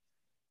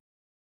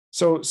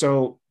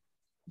 So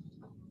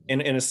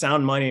in a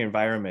sound money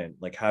environment,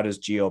 like how does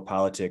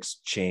geopolitics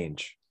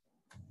change?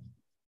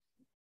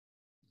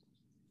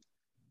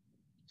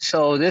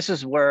 So this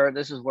is where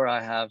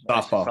I have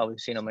softball. Probably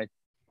seen on my,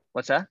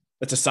 what's that?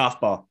 It's a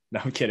softball.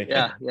 No, I'm kidding.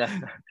 Yeah.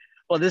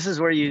 Well, this is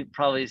where you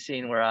probably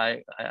seen where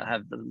I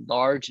have the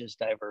largest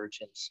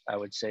divergence, I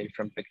would say,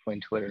 from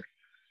Bitcoin Twitter,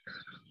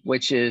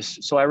 which is,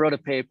 so I wrote a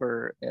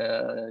paper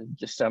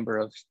December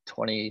of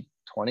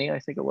 2020, I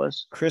think it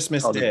was.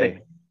 Christmas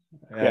Day.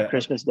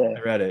 Christmas Day.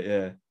 I read it,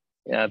 yeah.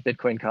 Yeah,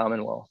 Bitcoin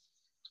Commonwealth,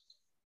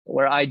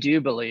 where I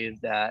do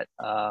believe that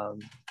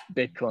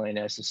Bitcoin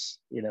as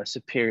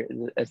superior,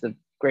 as the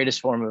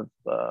greatest form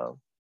of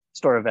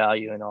store of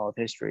value in all of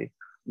history,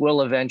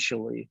 will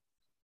eventually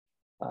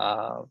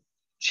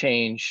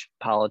change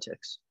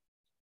politics.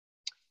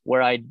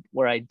 Where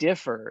I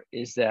differ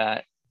is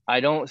that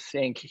I don't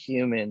think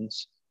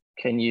humans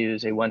can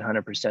use a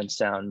 100%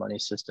 sound money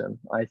system.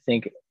 I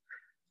think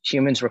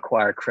humans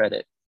require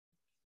credit.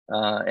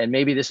 And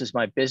maybe this is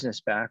my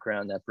business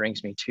background that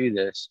brings me to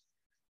this,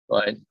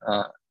 but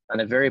in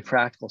a very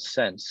practical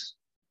sense,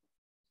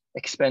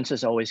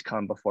 expenses always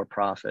come before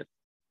profit.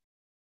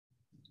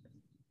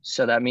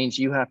 So that means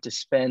you have to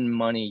spend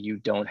money you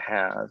don't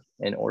have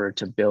in order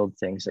to build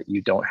things that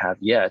you don't have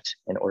yet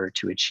in order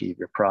to achieve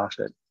your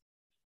profit.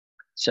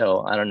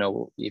 So I don't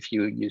know if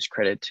you use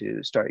credit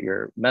to start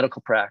your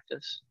medical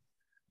practice,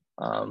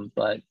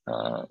 but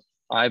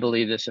I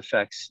believe this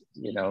affects,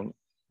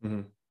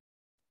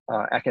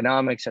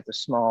 economics at the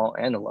small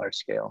and the large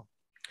scale.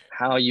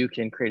 How you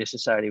can create a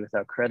society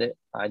without credit,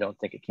 I don't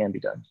think it can be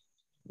done.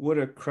 Would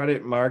a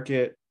credit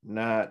market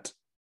not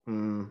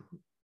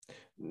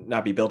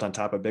be built on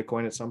top of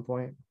Bitcoin at some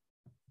point?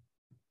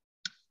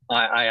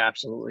 I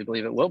absolutely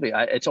believe it will be.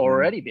 It's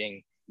already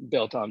being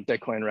built on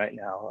Bitcoin right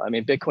now. I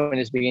mean, Bitcoin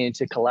is beginning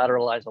to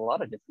collateralize a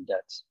lot of different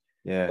debts.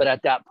 Yeah. But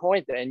at that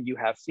point, then you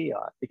have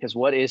fiat, because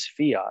what is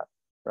fiat,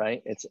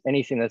 right? It's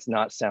anything that's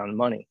not sound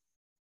money.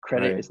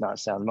 Credit is not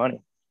sound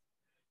money.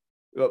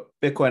 well,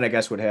 Bitcoin, I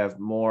guess, would have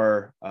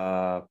more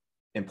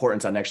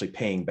importance on actually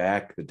paying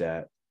back the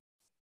debt.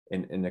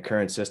 In the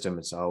current system,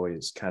 it's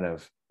always kind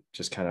of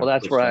Well,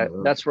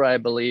 that's where I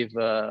believe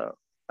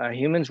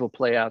humans will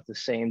play out the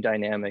same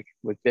dynamic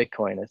with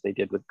Bitcoin as they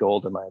did with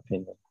gold, in my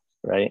opinion,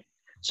 right?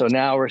 So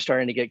now we're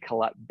starting to get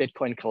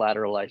Bitcoin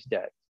collateralized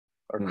debt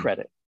or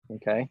credit,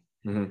 okay?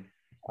 Mm-hmm.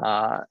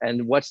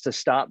 And what's to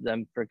stop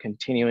them from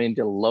continuing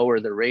to lower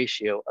the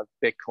ratio of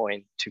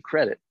Bitcoin to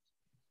credit?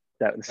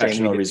 That the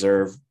Fractional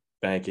reserve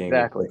banking,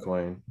 exactly. with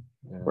Bitcoin.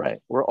 Yeah. Right.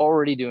 We're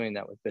already doing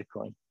that with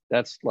Bitcoin.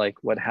 That's like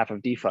what half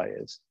of DeFi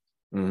is.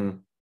 Mm-hmm.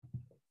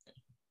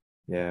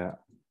 Yeah,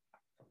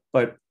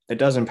 but it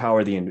does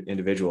empower the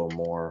individual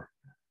more.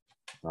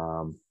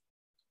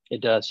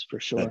 It does, for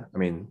sure. I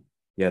mean,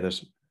 yeah,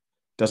 does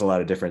a lot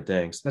of different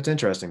things. That's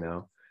interesting,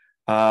 though.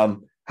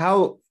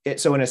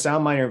 So in a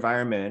sound miner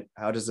environment,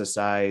 how does the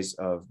size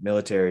of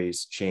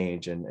militaries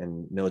change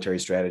and military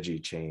strategy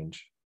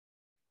change?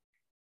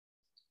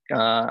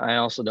 I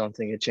also don't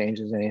think it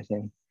changes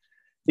anything,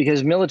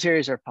 because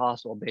militaries are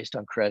possible based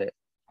on credit.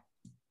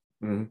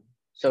 Mm-hmm.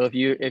 So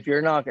if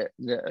you're not,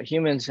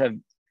 humans have,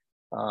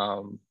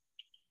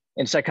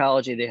 in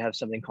psychology, they have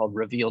something called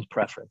revealed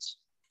preference,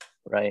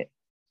 right?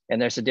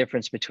 And there's a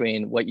difference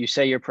between what you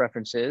say your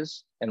preference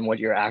is and what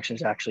your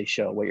actions actually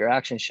show. What your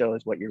actions show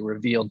is what your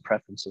revealed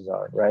preferences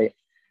are, right?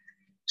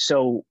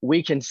 So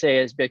we can say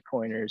as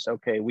Bitcoiners,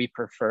 okay, we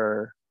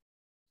prefer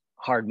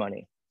hard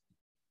money.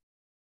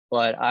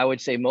 But I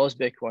would say most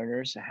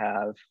Bitcoiners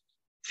have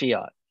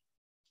fiat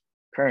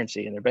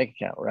currency in their bank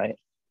account, right?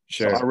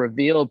 Sure. So our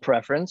revealed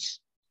preference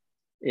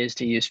is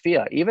to use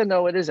fiat, even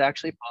though it is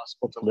actually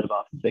possible to live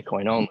off of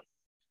Bitcoin only,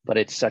 but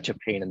it's such a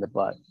pain in the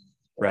butt.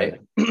 Right.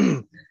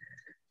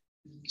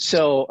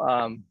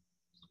 So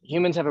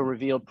humans have a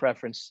revealed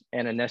preference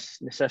and a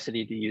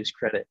necessity to use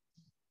credit,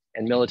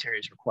 and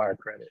militaries require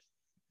credit.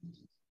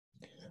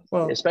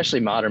 Well, especially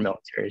modern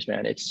militaries,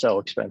 man, it's so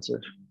expensive.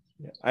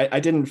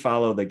 I didn't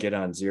follow the Get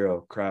on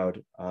Zero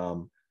crowd. I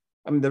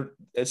mean,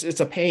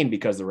 it's a pain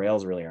because the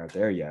rails really aren't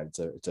there yet.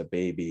 It's a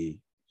baby,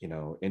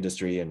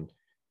 industry, and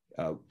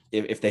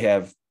if they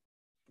have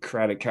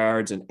credit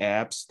cards and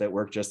apps that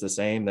work just the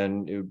same,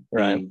 then it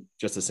would be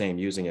just the same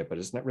using it, but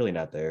it's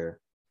not there.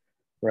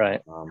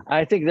 Right.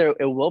 I think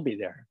it will be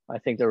there. I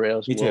think the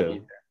rails will be there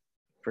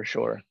for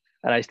sure.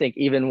 And I think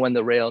even when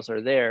the rails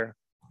are there,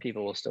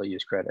 people will still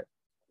use credit.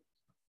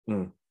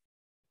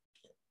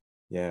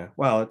 Yeah.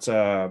 Well, it's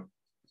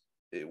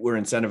we're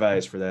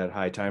incentivized for that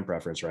high time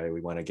preference, right?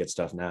 We want to get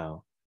stuff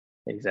now.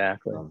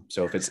 Exactly.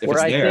 So if it's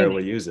there,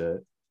 we'll use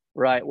it.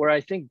 Right. Where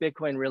I think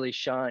Bitcoin really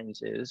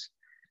shines is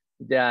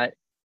that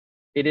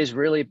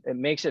it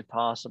makes it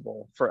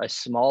possible for a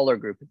smaller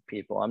group of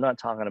people. I'm not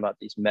talking about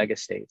these mega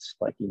states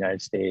like the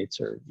United States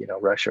or,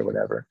 Russia or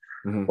whatever,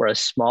 or a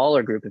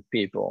smaller group of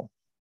people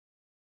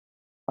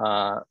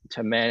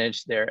to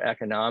manage their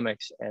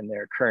economics and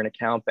their current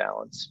account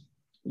balance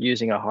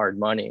using a hard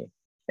money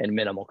and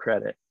minimal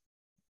credit.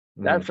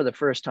 That for the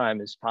first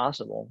time is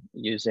possible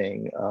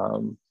using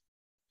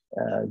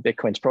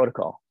Bitcoin's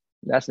protocol.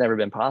 That's never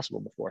been possible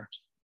before.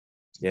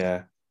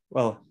 Yeah.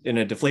 Well, in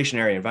a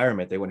deflationary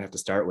environment, they wouldn't have to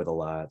start with a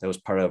lot. That was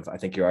part of, I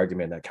think, your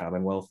argument in that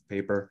Commonwealth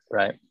paper.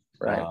 Right.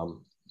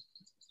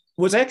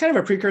 Was that kind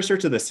of a precursor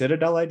to the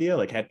Citadel idea?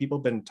 Like, had people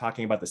been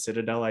talking about the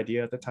Citadel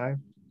idea at the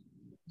time?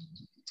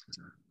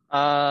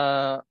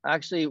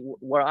 Actually,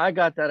 where I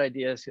got that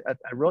idea is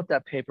I wrote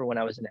that paper when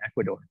I was in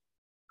Ecuador.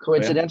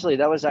 Coincidentally,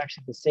 that was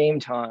actually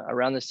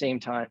around the same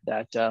time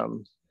that,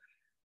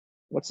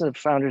 what's the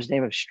founder's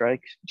name of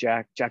Strike?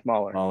 Jack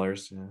Mallers.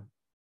 Mallers, yeah.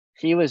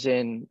 He was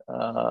in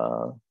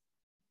El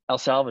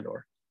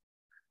Salvador,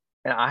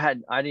 and I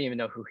didn't even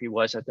know who he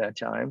was at that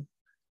time,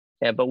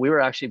 but we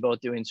were actually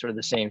both doing sort of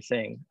the same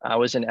thing. I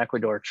was in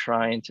Ecuador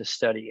trying to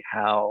study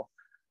how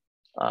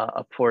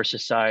a poor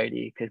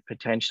society could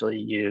potentially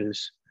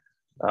use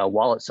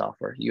wallet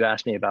software. You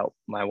asked me about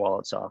my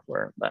wallet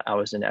software, but I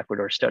was in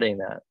Ecuador studying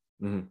that.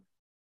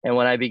 And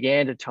when I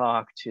began to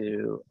talk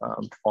to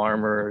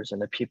farmers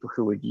and the people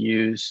who would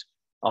use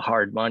a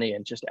hard money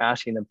and just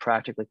asking them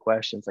practically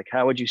questions like,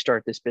 how would you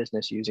start this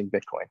business using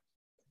Bitcoin?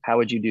 How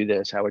would you do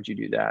this? How would you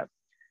do that?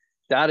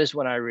 That is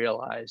when I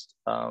realized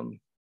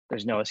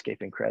there's no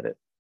escaping credit.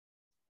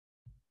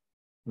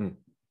 I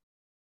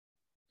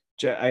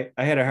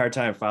had a hard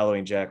time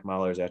following Jack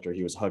Mallers after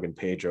he was hugging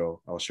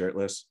Pedro all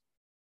shirtless.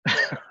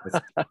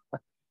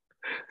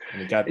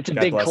 It's a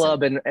big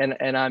club and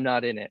I'm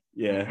not in it.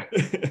 Yeah.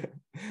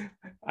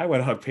 I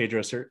want to hug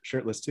Pedro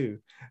shirtless too.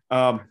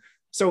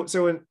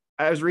 So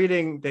I was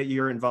reading that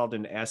you're involved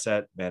in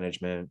asset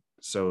management.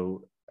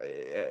 So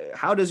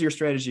how does your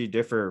strategy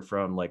differ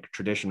from like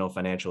traditional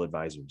financial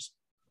advisors?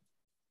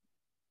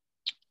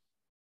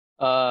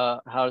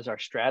 How does our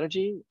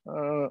strategy?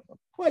 I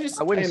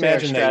wouldn't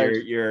imagine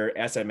that your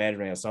asset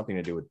management has something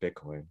to do with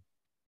Bitcoin.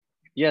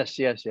 Yes.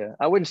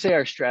 I wouldn't say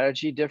our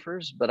strategy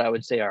differs, but I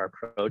would say our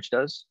approach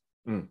does.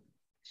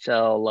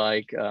 So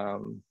like, I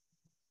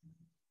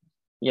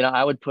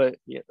would put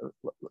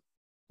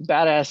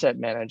bad asset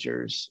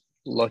managers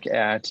look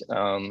at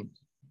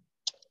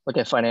look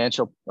at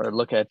financial, or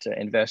look at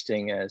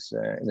investing as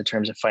in the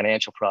terms of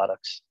financial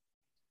products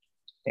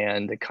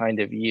and the kind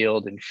of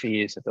yield and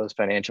fees that those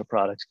financial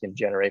products can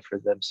generate for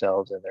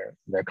themselves and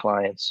their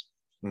clients.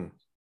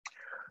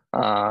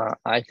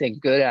 I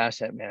think good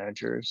asset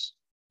managers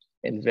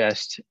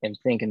invest and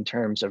think in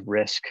terms of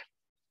risk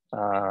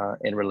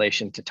in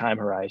relation to time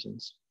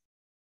horizons.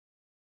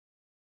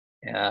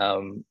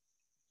 And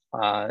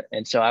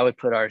so I would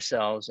put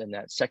ourselves in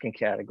that second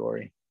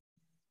category.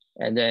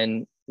 And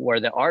then where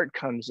the art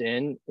comes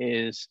in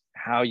is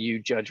how you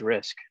judge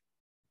risk.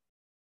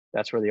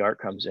 That's where the art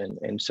comes in.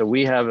 And so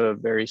we have a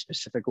very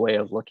specific way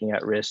of looking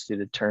at risk through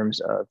the terms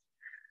of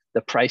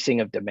the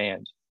pricing of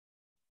demand.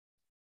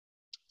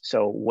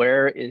 So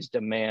where is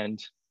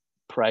demand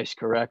priced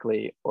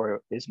correctly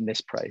or is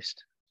mispriced?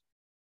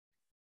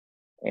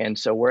 And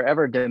so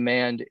wherever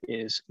demand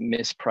is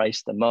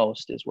mispriced the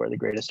most is where the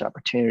greatest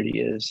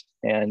opportunity is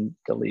and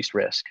the least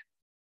risk.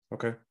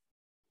 Okay.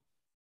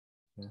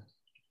 Yeah.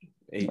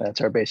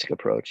 That's our basic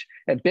approach.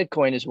 And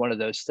Bitcoin is one of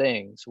those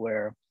things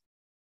where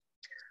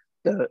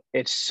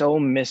it's so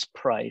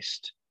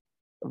mispriced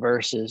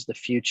versus the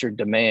future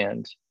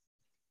demand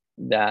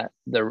that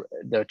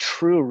the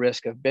true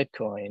risk of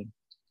Bitcoin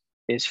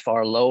is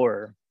far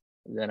lower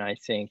than I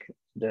think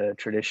the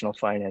traditional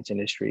finance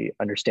industry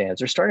understands.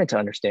 They're starting to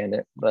understand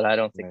it, but I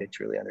don't think they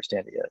truly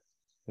understand it yet.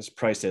 It's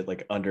priced at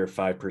like under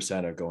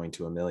 5% of going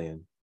to $1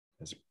 million.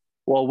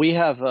 Well, we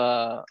have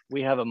a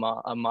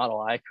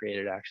model I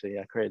created, actually.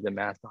 I created the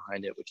math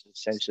behind it, which is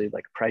essentially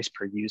like price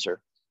per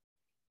user.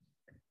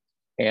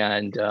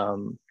 And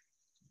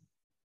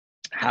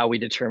how we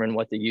determine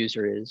what the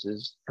user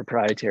is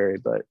proprietary,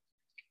 but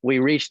we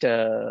reached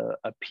a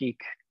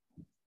peak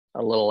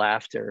a little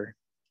after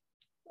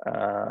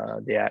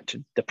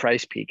the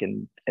price peak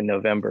in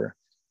November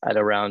at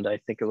around, I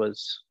think it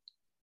was,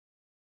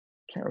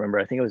 can't remember,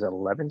 I think it was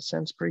 11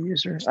 cents per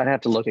user. I'd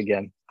have to look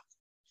again.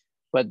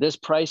 But this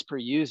price per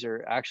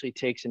user actually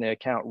takes into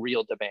account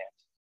real demand,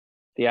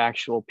 the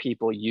actual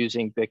people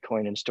using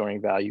Bitcoin and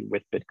storing value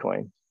with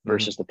Bitcoin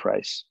versus the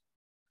price.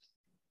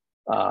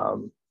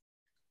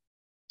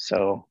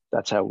 So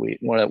that's how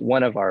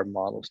one of our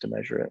models to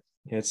measure it.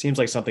 Yeah, it seems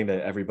like something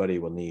that everybody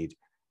will need.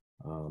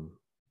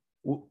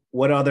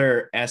 What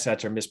other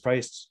assets are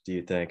mispriced, do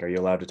you think? Are you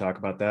allowed to talk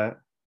about that?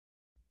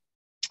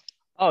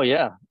 Oh,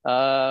 yeah.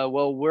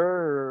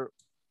 Well,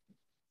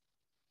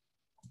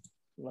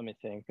 let me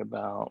think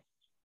about,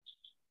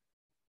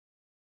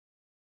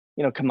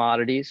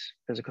 commodities,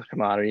 physical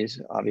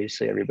commodities.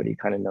 Obviously, everybody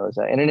kind of knows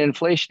that. In an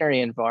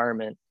inflationary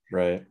environment,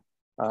 right?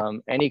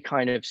 Any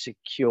kind of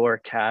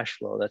secure cash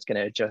flow that's going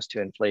to adjust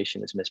to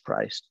inflation is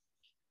mispriced,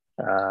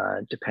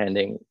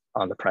 depending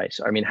on the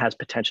price. I mean, has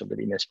potential to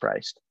be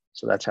mispriced.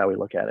 So that's how we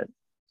look at it.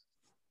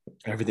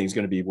 Everything's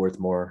going to be worth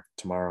more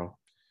tomorrow.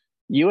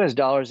 US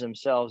dollars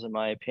themselves, in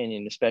my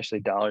opinion, especially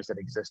dollars that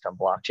exist on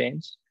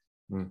blockchains,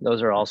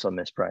 those are also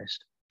mispriced.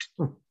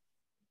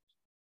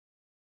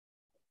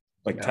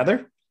 Like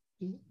Tether?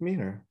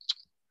 Or?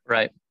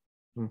 Right.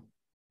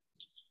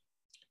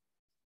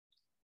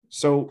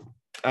 So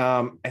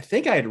I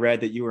think I had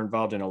read that you were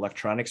involved in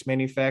electronics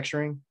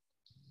manufacturing.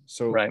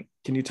 So right.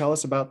 Can you tell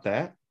us about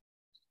that?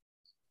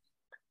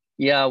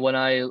 Yeah, when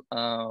I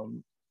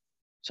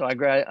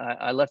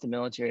left the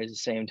military at the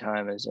same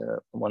time as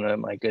one of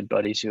my good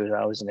buddies who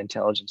I was in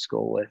intelligence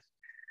school with,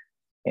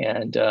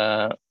 and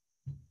I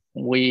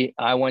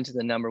went to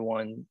the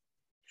 #1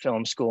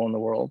 film school in the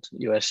world,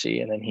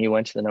 USC, and then he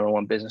went to the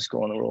 #1 business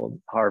school in the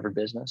world, Harvard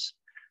Business,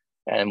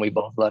 and we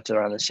both left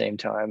around the same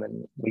time,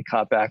 and we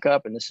caught back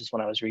up. And this is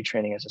when I was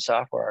retraining as a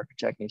software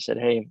architect. And he said,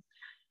 "Hey,"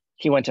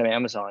 he went to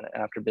Amazon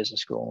after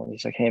business school, and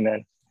he's like, "Hey,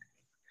 man,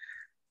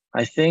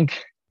 I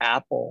think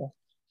Apple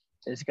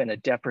is going to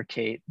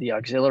deprecate the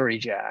auxiliary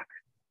jack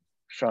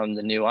from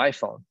the new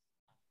iPhone.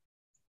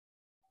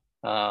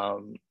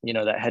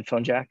 That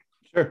headphone jack."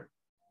 Sure.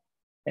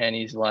 And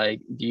he's like,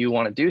 "Do you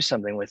want to do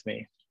something with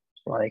me,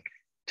 like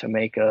to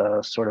make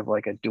a sort of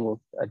like a dual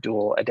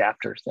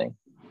adapter thing?"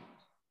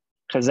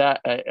 Because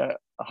that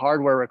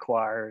hardware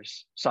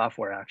requires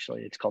software.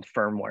 Actually, it's called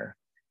firmware.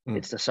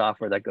 It's the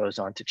software that goes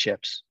onto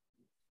chips.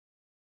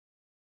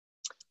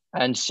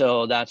 And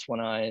so that's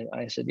when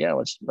I said, "Yeah,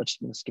 let's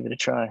give it a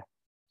try."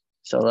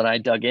 So then I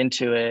dug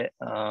into it.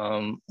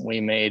 We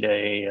made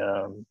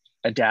a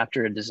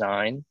adapter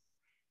design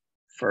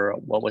for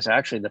what was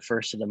actually the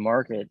first in the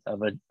market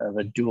of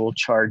a dual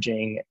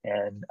charging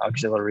and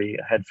auxiliary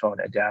headphone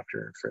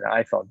adapter for the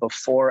iPhone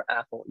before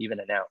Apple even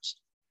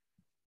announced.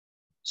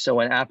 So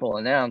when Apple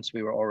announced,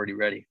 we were already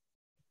ready.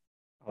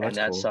 Oh, and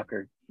that cool.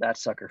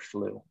 sucker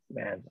flew,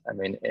 man. I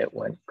mean, it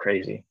went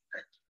crazy.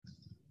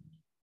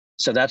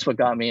 So that's what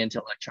got me into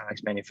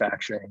electronics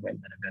manufacturing, and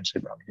then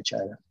eventually brought me to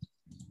China.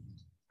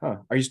 Huh.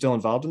 Are you still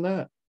involved in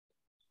that?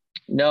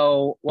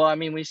 No. Well, I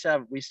mean, we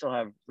still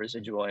have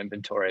residual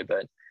inventory,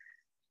 but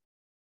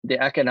the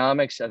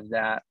economics of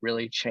that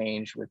really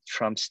changed with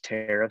Trump's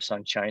tariffs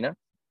on China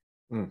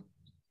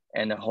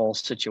and the whole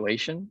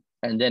situation.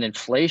 And then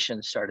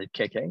inflation started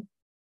kicking.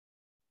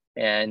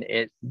 and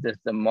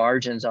the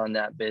margins on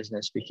that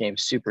business became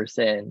super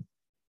thin.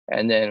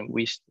 And then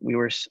we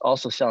were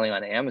also selling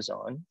on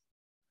Amazon,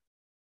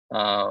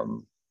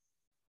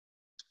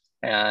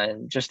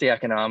 and just the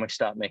economics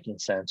stopped making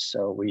sense.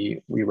 So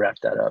we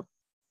wrapped that up.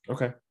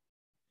 Okay.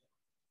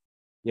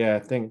 Yeah, I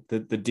think the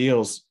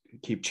deals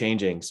keep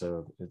changing,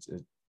 so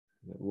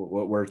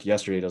what worked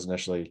yesterday doesn't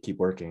necessarily keep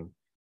working.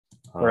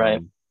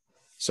 Right.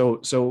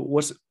 So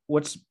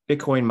what's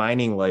Bitcoin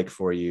mining like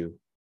for you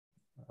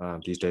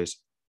these days?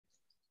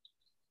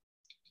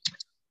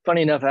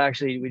 Funny enough,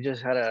 actually, we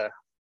just had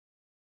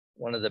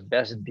one of the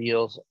best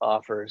deals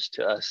offers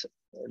to us.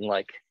 And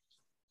like,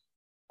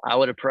 Chef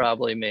would have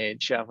probably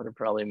made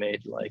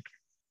like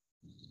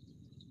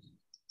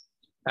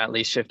at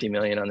least 50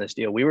 million on this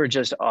deal. We were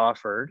just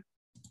offered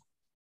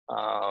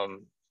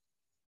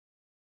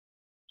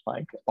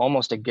like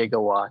almost a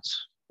gigawatts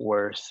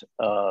worth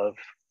of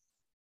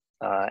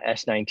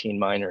S19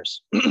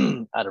 miners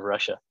out of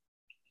Russia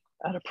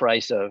at a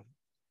price of,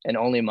 and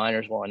only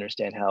miners will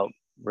understand how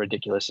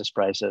ridiculous this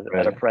price is,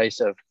 right, at a price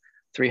of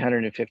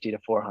 $350 to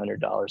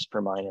 $400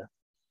 per miner,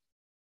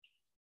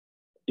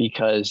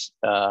 because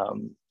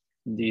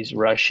these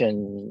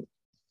Russian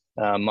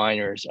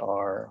miners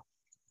are,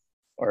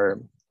 or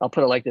I'll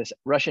put it like this,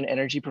 Russian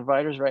energy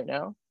providers right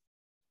now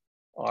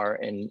are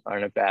in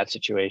a bad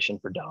situation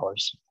for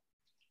dollars.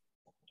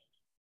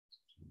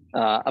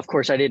 Of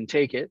course, I didn't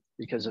take it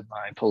because of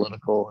my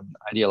political and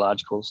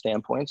ideological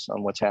standpoints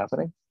on what's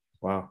happening.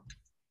 Wow.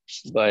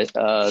 But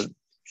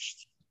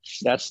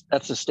that's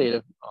the state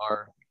of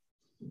our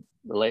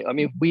relate. I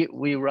mean,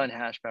 we run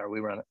hash power.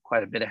 We run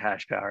quite a bit of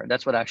hash power.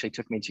 That's what actually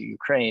took me to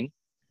Ukraine.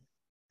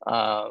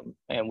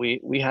 And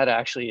we had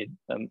actually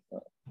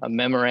a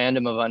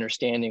memorandum of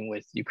understanding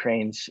with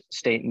Ukraine's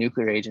state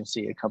nuclear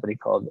agency, a company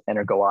called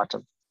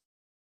Energoatom.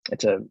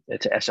 It's a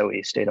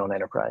SOE, state-owned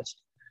enterprise,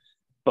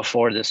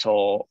 before this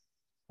whole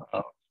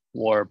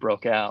war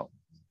broke out.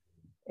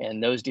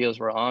 And those deals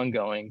were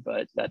ongoing,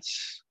 but that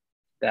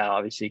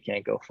obviously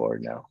can't go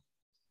forward now.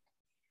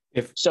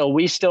 So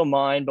we still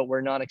mine, but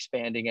we're not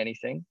expanding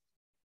anything.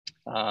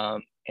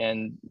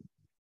 And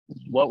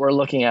what we're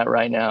looking at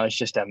right now is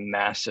just a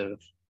massive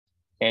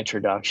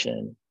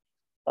introduction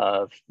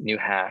of new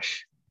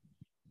hash.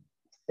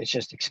 It's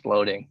just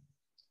exploding.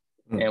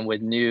 And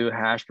with new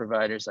hash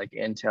providers like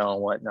Intel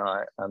and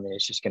whatnot, I mean,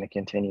 it's just going to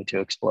continue to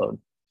explode.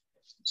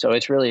 So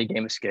it's really a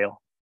game of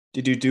scale.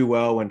 Did you do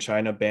well when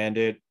China banned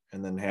it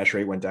and then hash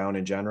rate went down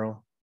in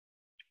general?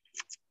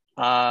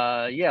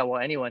 Yeah, well,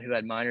 anyone who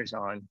had miners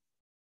on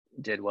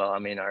did well. I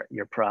mean,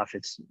 your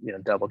profits,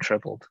 double,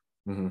 tripled.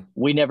 Mm-hmm.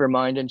 We never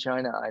mined in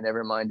China. I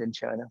never mined in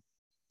China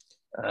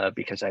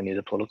because I knew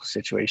the political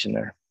situation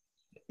there.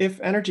 If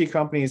energy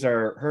companies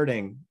are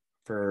hurting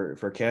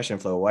for cash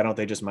inflow, why don't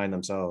they just mine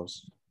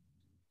themselves?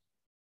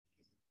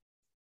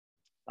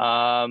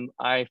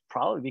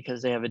 Probably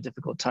because they have a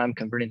difficult time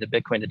converting the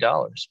Bitcoin to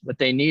dollars. What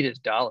they need is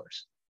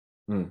dollars.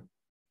 The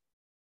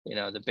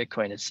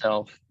Bitcoin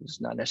itself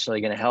is not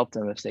necessarily going to help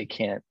them if they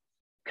can't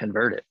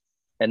convert it.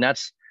 And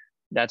that's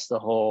the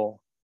whole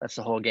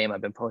game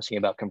I've been posting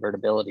about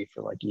convertibility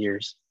for like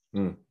years.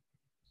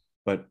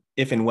 But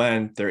if and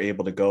when they're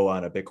able to go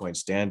on a Bitcoin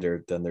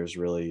standard, then there's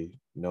really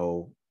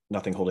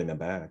nothing holding them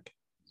back.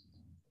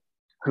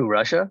 Who,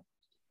 Russia?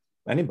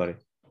 Anybody,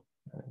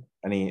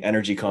 any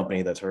energy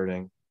company that's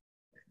hurting.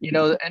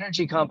 The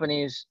energy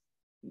companies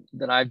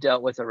that I've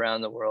dealt with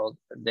around the world,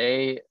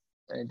 it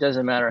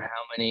doesn't matter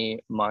how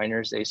many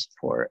miners they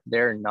support,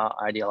 they're not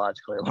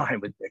ideologically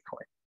aligned with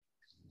Bitcoin.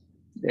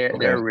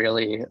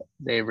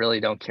 They really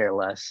don't care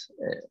less,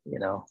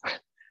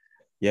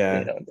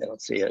 Yeah. They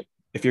don't see it.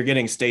 If you're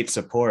getting state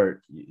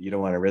support, you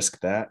don't want to risk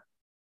that.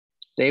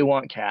 They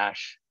want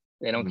cash.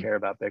 They don't care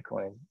about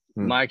Bitcoin.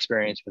 My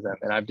experience with them,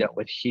 and I've dealt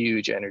with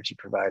huge energy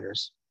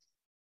providers.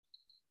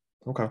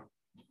 Okay.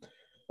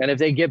 And if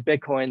they get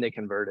Bitcoin, they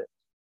convert it.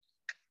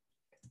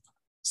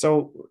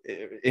 So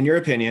in your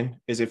opinion,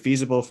 is it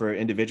feasible for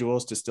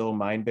individuals to still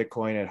mine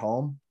Bitcoin at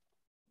home,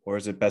 or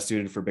is it best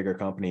suited for bigger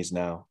companies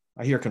now?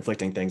 I hear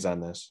conflicting things on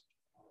this.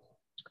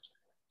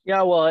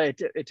 Yeah, well,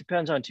 it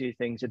depends on two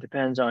things. It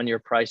depends on your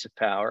price of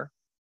power,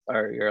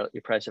 or your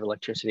price of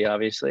electricity,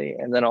 obviously,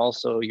 and then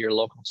also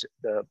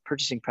the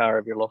purchasing power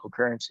of your local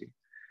currency.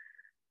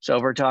 So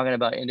if we're talking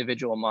about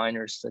individual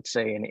miners, let's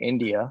say in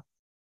India,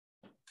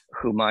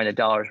 who mine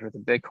 $1 worth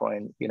of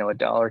Bitcoin, a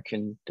dollar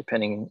can,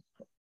 depending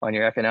on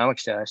your economic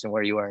status and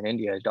where you are in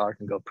India, $1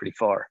 can go pretty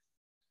far.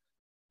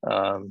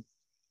 But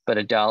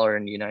 $1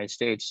 in the United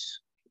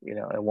States,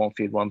 it won't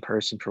feed one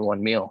person for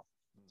one meal.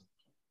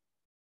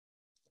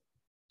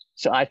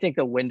 So I think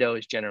the window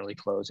is generally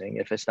closing,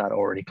 if it's not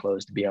already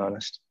closed, to be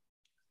honest.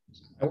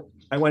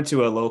 I went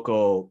to a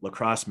local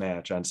lacrosse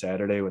match on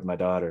Saturday with my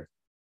daughter,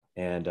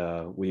 and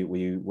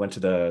we went to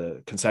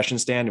the concession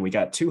stand and we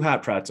got 2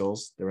 hot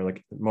pretzels. They were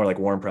more like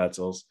warm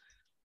pretzels,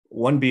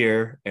 1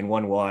 beer and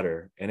 1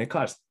 water, and it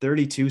cost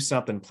 32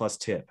 something plus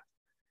tip.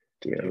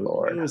 Dear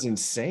Lord. It was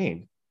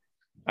insane.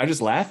 I was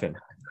just laughing.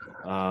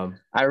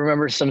 I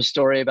remember some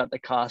story about the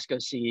Costco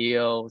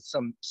CEO.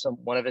 Some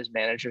one of his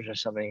managers or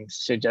something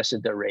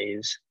suggested to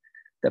raise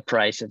the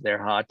price of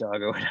their hot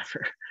dog or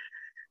whatever,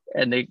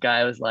 and the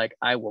guy was like,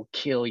 "I will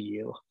kill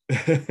you,"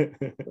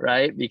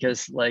 right?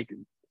 Because like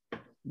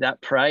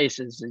that price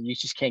is, you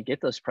just can't get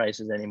those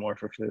prices anymore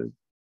for food.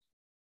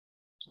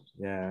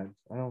 Yeah,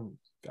 I don't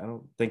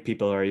think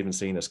people are even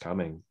seeing this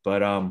coming.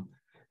 But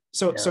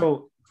so Yeah.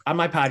 so on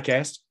my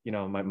podcast, you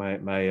know,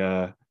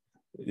 my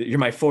you're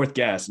my fourth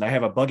guest, and I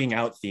have a bugging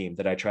out theme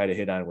that I try to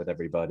hit on with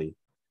everybody.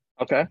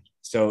 Okay.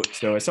 So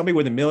as somebody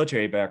with a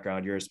military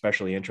background, you're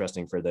especially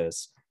interesting for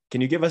this. Can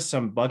you give us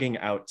some bugging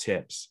out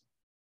tips?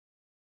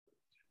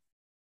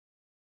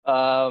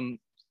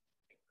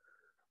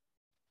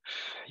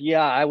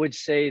 Yeah, I would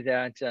say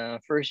that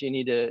first you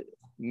need to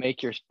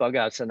make your bug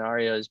out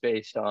scenarios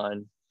based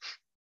on,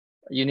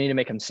 you need to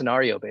make them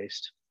scenario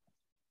based,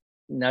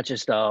 not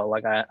just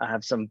like I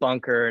have some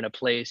bunker in a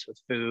place with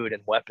food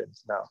and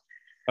weapons. No,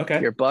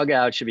 Okay. your bug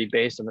out should be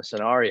based on the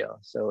scenario.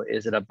 So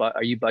is it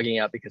are you bugging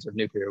out because of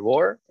nuclear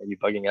war? Are you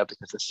bugging out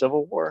because of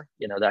civil war?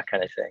 You know, that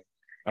kind of thing.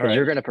 All Because right.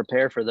 you're going to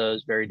prepare for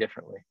those very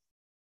differently.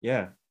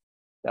 Yeah,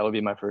 That would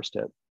be my first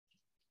tip.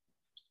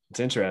 it's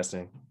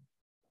interesting.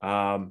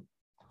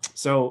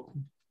 So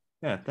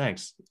yeah,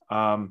 thanks.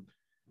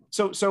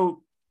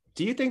 So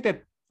do you think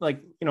that,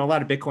 like, you know, a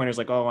lot of Bitcoiners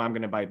like, oh, I'm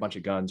going to buy a bunch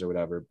of guns or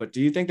whatever, but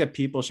do you think that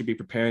people should be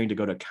preparing to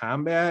go to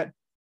combat,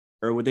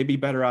 or would they be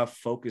better off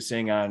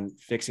focusing on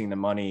fixing the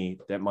money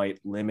that might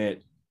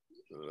limit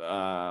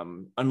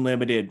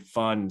unlimited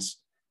funds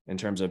in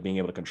terms of being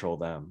able to control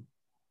them?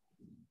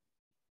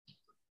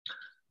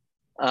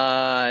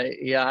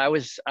 Yeah, I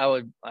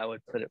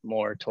would put it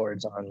more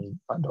towards on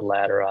the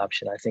latter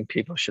option. I think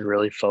people should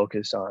really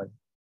focus on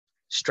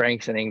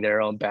strengthening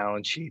their own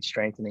balance sheet,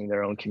 strengthening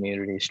their own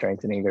community,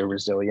 strengthening their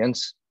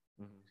resilience,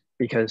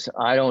 because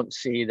I don't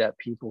see that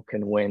people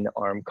can win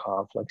armed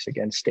conflicts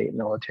against state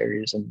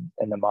militaries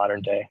in the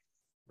modern day.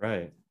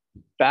 Right.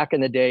 Back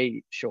in the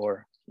day,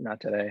 sure, not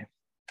today.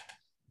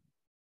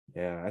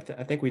 Yeah,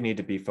 I think we need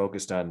to be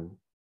focused on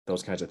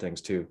those kinds of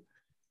things too.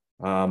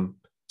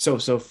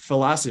 So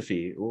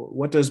philosophy,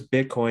 what does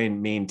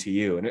Bitcoin mean to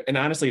you? And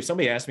honestly, if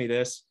somebody asked me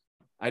this,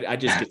 I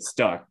just get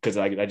stuck because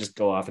I just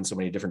go off in so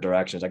many different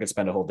directions. I could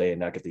spend a whole day and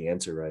not get the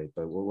answer right.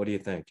 But what do you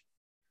think?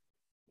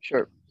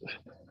 Sure.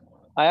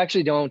 I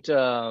actually don't.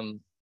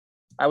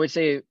 I would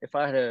say if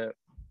I had to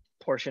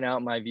portion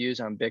out my views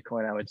on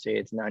Bitcoin, I would say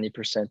it's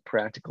 90%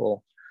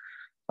 practical,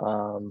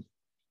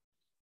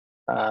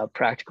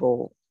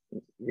 practical,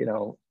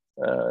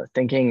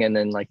 thinking, and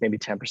then like maybe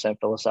 10%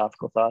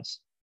 philosophical thoughts.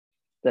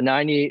 The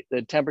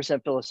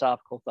 10%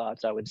 philosophical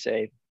thoughts, I would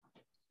say,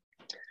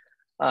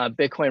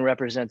 Bitcoin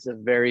represents the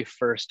very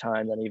first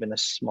time that even a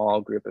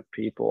small group of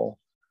people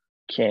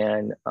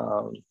can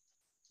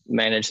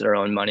manage their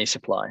own money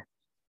supply,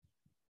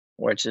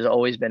 which has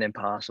always been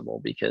impossible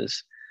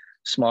because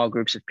small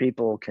groups of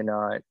people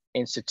cannot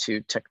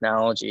institute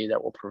technology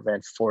that will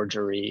prevent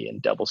forgery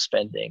and double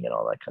spending and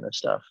all that kind of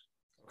stuff.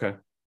 Okay.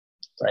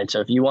 Right.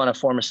 So if you want to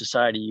form a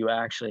society, you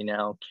actually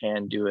now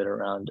can do it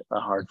around a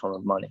hard form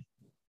of money.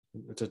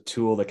 It's a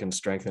tool that can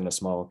strengthen a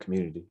small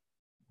community.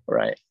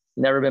 Right.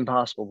 Never been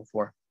possible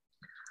before.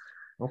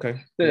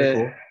 Okay. Very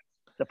cool.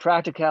 The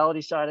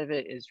practicality side of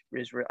it is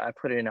I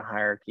put it in a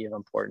hierarchy of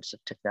importance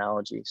of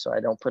technology. So I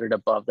don't put it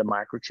above the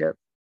microchip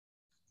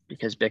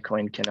because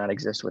Bitcoin cannot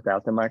exist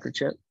without the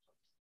microchip.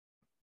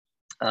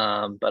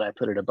 But I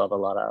put it above a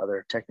lot of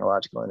other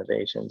technological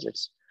innovations.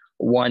 It's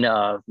one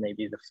of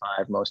maybe the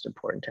 5 most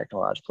important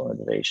technological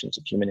innovations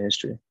of human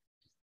history.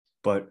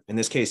 But in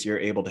this case, you're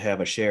able to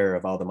have a share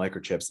of all the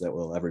microchips that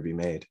will ever be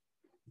made.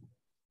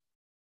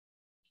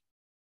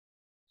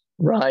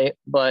 Right.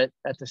 But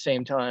at the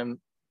same time,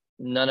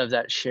 none of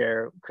that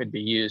share could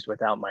be used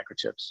without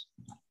microchips.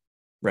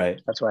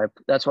 Right. That's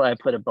why I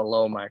put it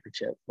below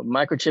microchip. When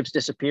microchips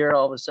disappear,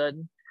 all of a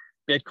sudden,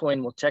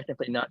 Bitcoin will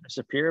technically not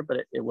disappear, but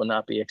it will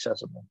not be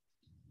accessible.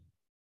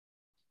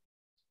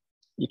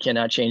 You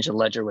cannot change the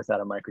ledger without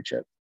a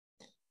microchip.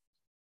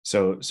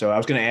 So I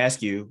was going to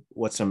ask you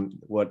what some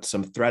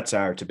threats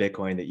are to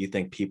Bitcoin that you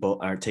think people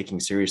aren't taking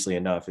seriously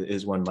enough.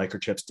 Is one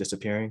microchips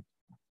disappearing?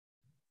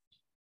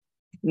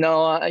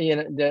 No,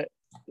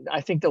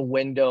 I think the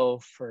window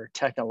for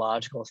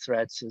technological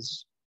threats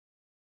is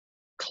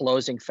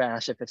closing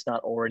fast if it's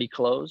not already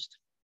closed.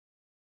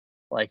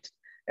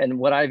 And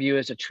what I view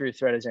as a true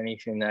threat is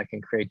anything that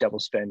can create double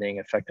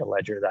spending, affect the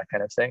ledger, that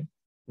kind of thing.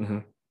 Mm-hmm.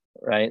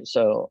 Right.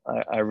 So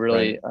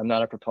I'm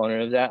not a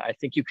proponent of that. I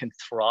think you can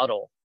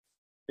throttle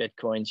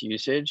Bitcoin's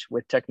usage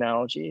with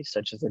technology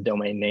such as the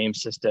domain name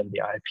system,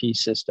 the IP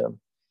system.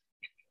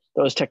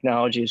 Those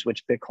technologies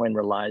which Bitcoin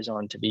relies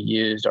on to be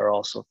used are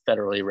also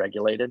federally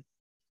regulated.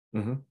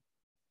 Mm-hmm.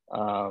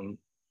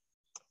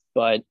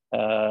 But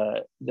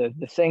the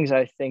things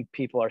I think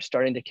people are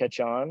starting to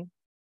catch on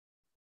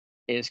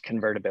is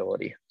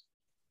convertibility,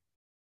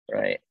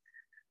 right?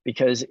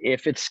 Because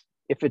if it's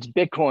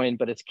Bitcoin,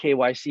 but it's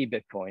KYC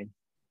Bitcoin,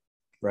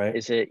 right?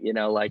 Is it,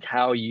 like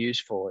how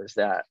useful is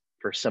that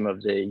for some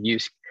of the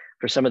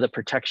for some of the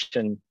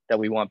protection that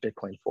we want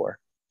Bitcoin for.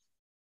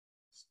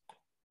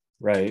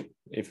 Right.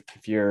 If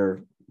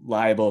you're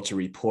liable to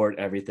report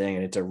everything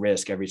and it's a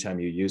risk every time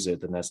you use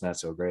it, then that's not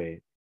so great.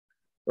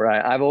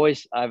 Right.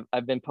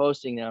 I've been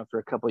posting now for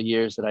a couple of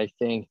years that I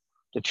think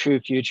the true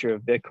future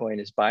of Bitcoin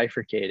is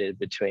bifurcated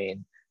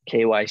between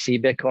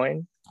KYC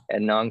Bitcoin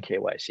and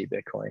non-KYC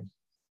Bitcoin.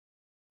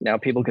 Now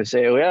people could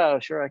say, oh yeah,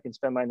 sure, I can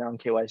spend my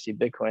non-KYC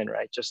Bitcoin,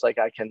 right? Just like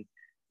I can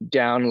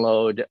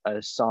download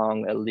a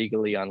song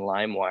illegally on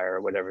LimeWire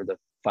or whatever the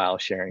file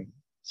sharing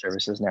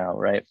services now,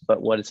 right?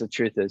 But what is the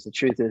truth is? The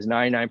truth is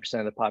 99%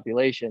 of the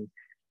population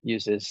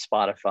uses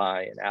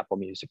Spotify and Apple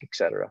Music,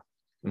 etc.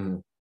 Mm-hmm.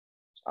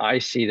 I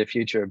see the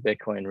future of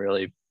Bitcoin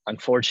really,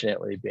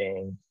 unfortunately,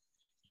 being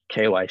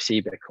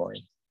KYC Bitcoin,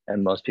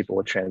 and most people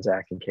will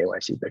transact in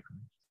KYC Bitcoin.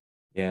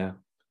 Yeah,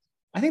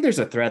 I think there's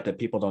a threat that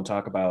people don't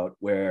talk about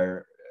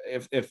where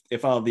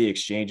if all the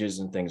exchanges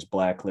and things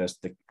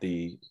blacklist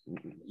the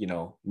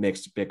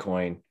mixed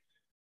Bitcoin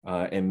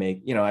and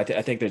make, I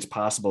think that it's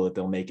possible that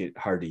they'll make it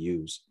hard to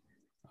use.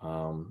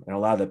 And a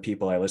lot of the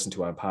people I listen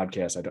to on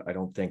podcasts, I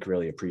don't think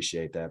really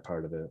appreciate that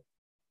part of it.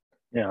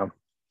 Yeah.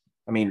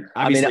 I mean,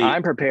 obviously,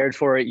 I'm prepared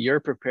for it. You're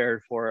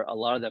prepared for it. A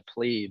lot of the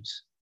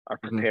plebes are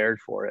prepared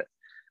for it.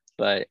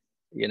 But,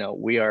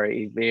 we are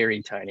a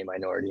very tiny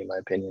minority, in my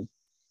opinion.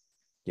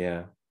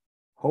 Yeah.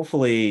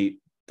 Hopefully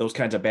those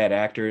kinds of bad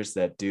actors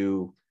that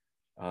do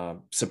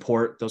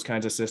support those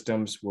kinds of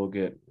systems will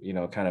get,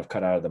 kind of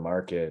cut out of the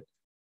market.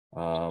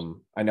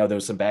 I know there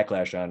was some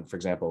backlash on, for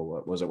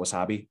example, was it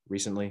Wasabi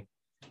recently?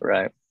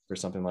 Right. Or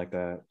something like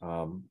that,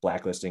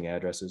 blacklisting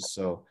addresses.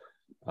 So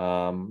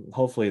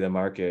hopefully the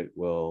market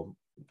will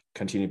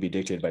continue to be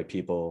dictated by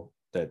people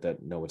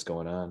that know what's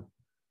going on.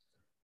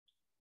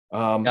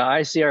 Now,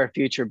 I see our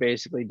future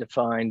basically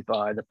defined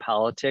by the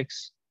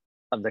politics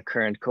of the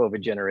current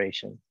COVID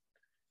generation.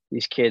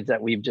 These kids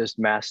that we've just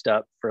masked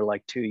up for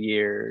like 2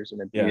 years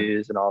and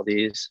abused and all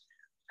these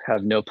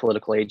have no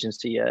political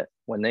agency yet.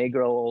 When they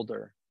grow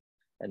older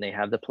and they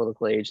have the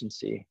political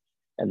agency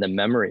and the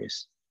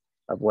memories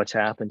of what's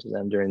happened to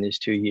them during these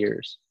 2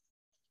 years,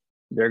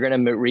 they're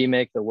going to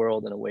remake the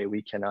world in a way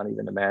we cannot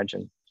even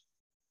imagine.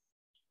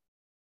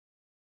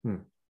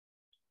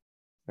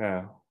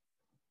 Yeah,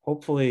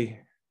 hopefully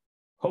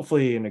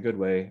in a good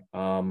way.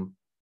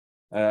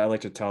 I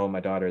like to tell my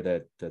daughter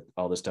that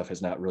all this stuff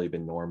has not really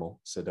been normal.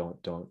 So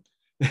don't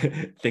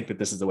think that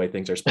this is the way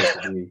things are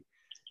supposed to be.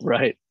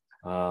 Right.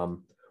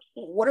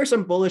 What are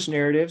some bullish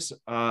narratives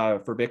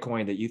for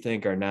Bitcoin that you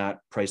think are not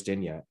priced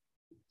in yet?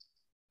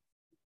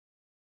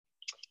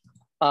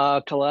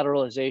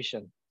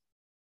 Collateralization,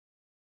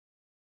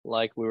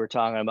 like we were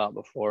talking about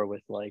before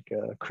with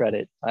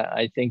credit.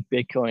 I think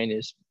Bitcoin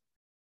is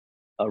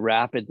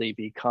rapidly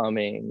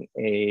becoming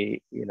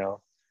a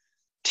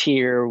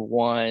tier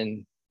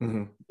 1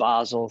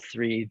 Basel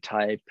III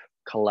type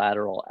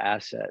collateral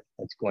asset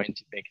that's going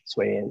to make its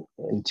way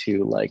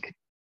into like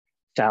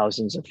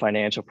thousands of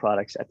financial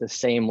products at the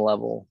same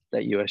level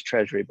that US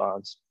Treasury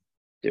bonds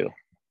do.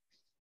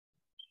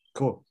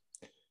 Cool.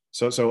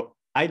 So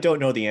I don't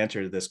know the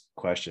answer to this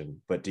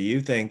question, but do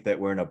you think that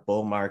we're in a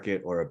bull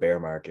market or a bear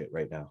market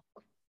right now?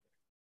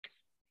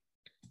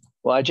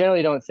 Well, I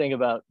generally don't think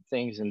about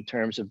things in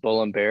terms of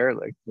bull and bear,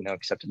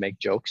 except to make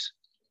jokes.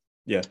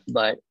 Yeah.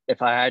 But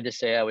if I had to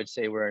say, I would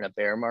say we're in a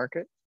bear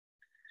market.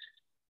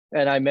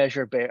 And I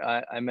measure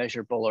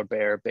bull or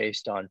bear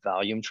based on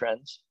volume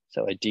trends.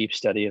 So a deep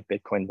study of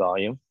Bitcoin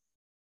volume.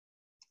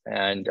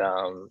 And,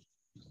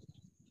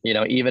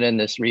 even in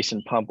this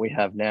recent pump we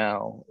have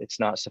now, it's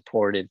not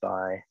supported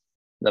by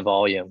the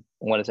volume.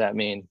 And what does that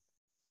mean?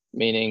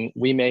 Meaning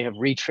we may have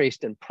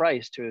retraced in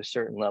price to a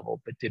certain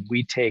level, but did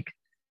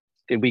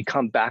we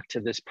come back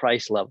to this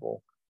price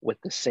level with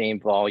the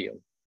same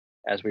volume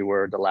as we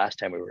were the last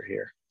time we were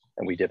here?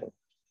 And we didn't.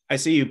 I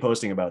see you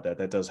posting about that.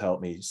 That does help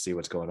me see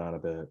what's going on a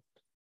bit.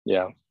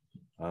 Yeah.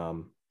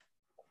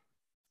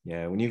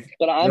 Yeah.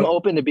 But I'm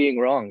open to being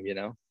wrong.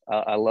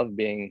 I love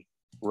being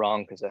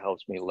wrong because it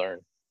helps me learn.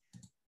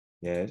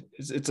 Yeah.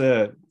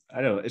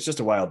 I don't know. It's just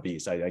a wild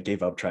beast. I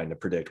gave up trying to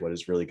predict what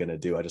it's really going to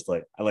do. I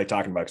like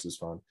talking about it because it's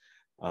fun.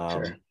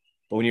 Sure.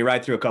 But when you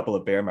ride through a couple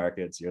of bear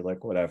markets, you're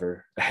like,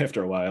 whatever,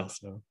 after a while.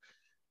 So.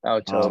 Oh,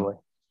 totally.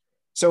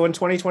 So in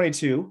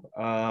 2022,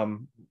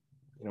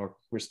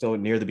 we're still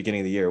near the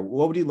beginning of the year.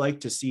 What would you like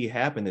to see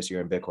happen this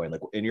year in Bitcoin?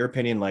 Like, in your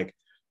opinion, like,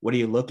 what are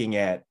you looking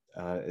at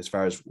as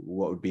far as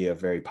what would be a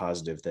very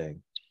positive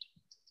thing?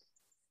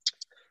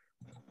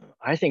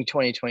 I think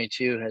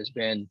 2022 has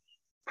been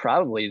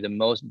probably the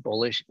most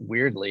bullish,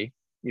 weirdly,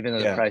 even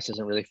though the price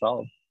hasn't really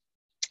followed.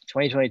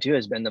 2022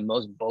 has been the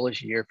most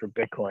bullish year for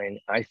Bitcoin,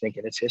 I think,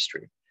 in its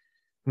history.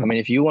 I mean,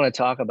 if you want to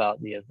talk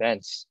about the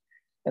events,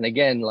 and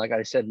again, like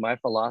I said, my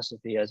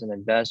philosophy as an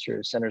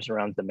investor centers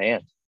around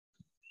demand.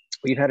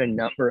 We've had a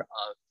number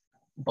of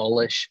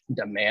bullish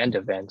demand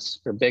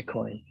events for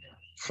Bitcoin,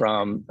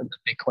 from the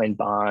Bitcoin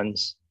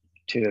bonds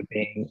to it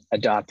being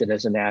adopted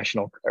as a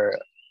national, or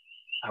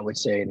I would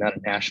say not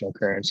a national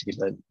currency,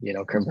 but,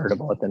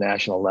 convertible at the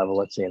national level,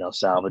 let's say in El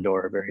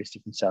Salvador or various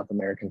different South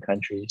American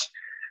countries.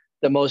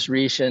 the most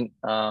recent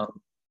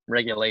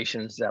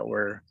regulations that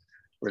were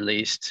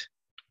released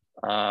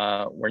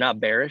were not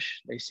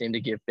bearish. They seem to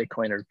give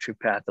Bitcoin a true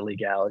path to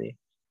legality.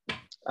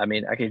 I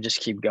mean, I could just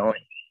keep going.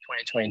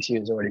 2022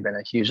 has already been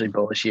a hugely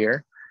bullish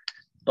year,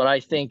 but I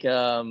think,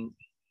 and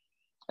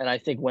I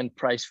think when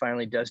price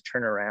finally does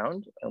turn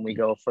around and we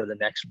go for the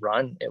next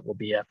run, it will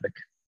be epic.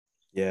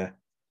 Yeah,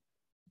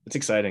 it's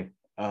exciting.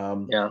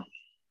 Yeah.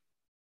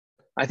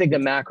 I think the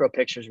macro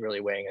picture is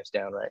really weighing us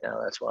down right now.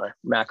 That's why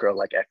macro,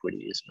 like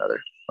equities and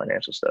other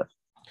financial stuff.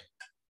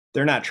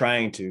 They're not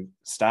trying to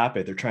stop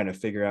it. They're trying to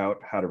figure out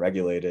how to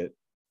regulate it,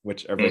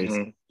 which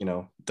everybody's,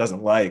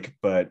 doesn't like,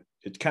 but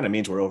it kind of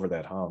means we're over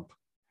that hump.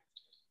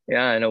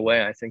 Yeah, in a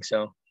way, I think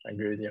so. I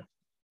agree with you.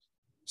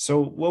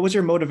 So what was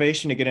your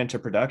motivation to get into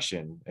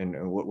production,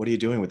 and what are you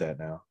doing with that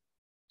now?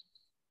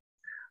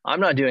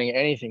 I'm not doing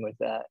anything with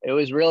that. It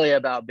was really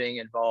about being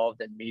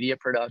involved in media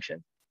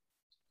production.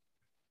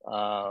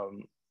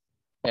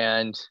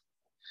 And,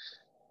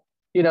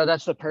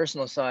 that's the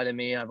personal side of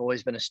me. I've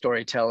always been a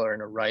storyteller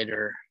and a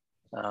writer.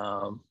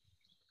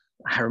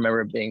 I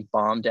remember being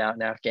bombed out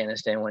in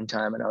Afghanistan one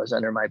time, and I was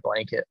under my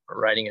blanket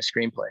writing a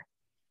screenplay.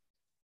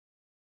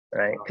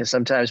 Right? Because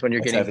sometimes when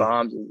you're getting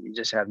bombed, you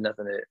just have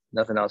nothing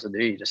else to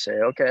do. You just say,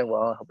 okay,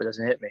 well, I hope it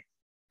doesn't hit me.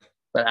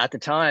 But at the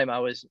time, I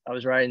was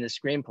writing this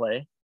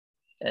screenplay,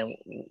 and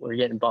we're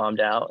getting bombed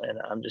out, and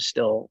I'm just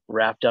still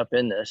wrapped up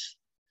in this.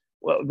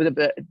 Well, but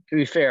to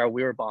be fair,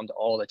 we were bombed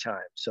all the time,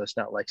 so it's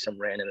not like some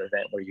random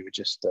event where you would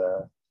just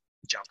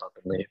jump up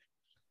and leave.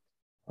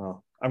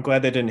 Oh, I'm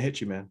glad they didn't hit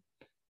you, man.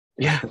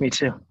 Yeah, me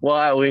too.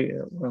 Well,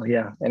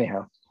 yeah.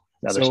 Anyhow,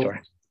 another story.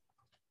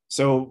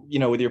 So,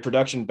 with your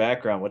production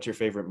background, what's your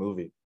favorite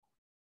movie?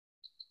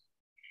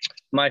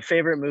 My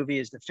favorite movie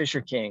is The Fisher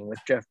King with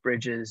Jeff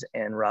Bridges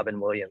and Robin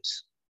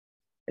Williams.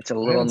 It's a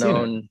little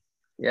known.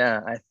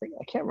 Yeah, I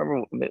can't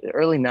remember,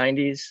 early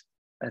 90s,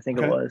 I think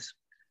it was.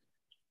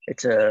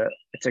 It's a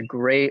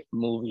great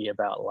movie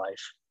about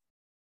life.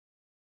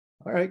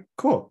 All right,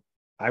 cool.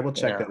 I will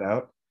check that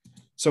out.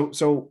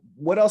 So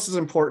what else is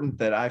important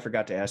that I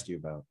forgot to ask you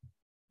about?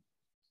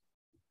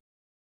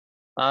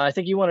 I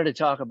think you wanted to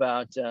talk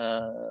about,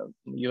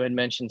 you had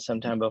mentioned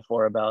sometime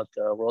before about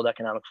the World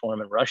Economic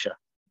Forum in Russia.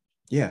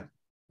 Yeah.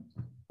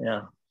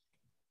 Yeah.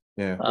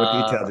 Yeah.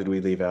 What detail did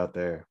we leave out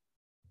there?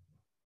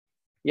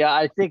 Yeah,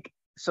 I think,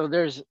 so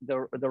there's the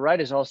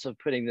right is also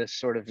putting this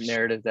sort of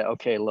narrative that,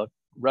 okay, look,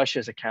 Russia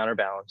is a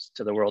counterbalance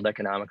to the World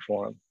Economic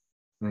Forum.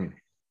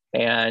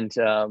 And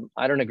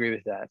I don't agree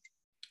with that.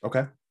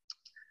 Okay.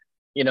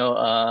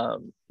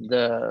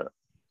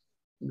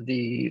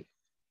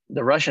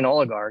 The Russian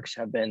oligarchs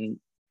have been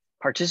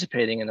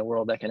participating in the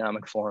World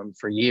Economic Forum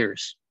for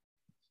years.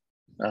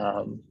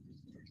 And,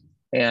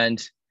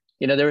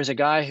 there was a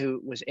guy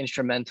who was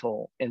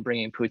instrumental in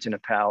bringing Putin to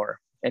power.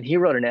 And he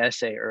wrote an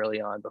essay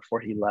early on before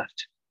he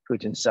left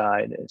Putin's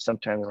side,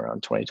 sometime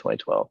around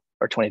 2012.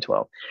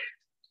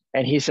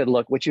 And he said,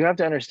 look, what you have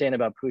to understand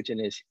about Putin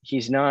is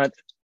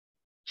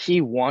he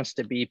wants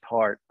to be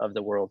part of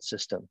the world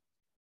system.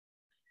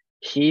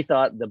 He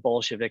thought the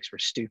Bolsheviks were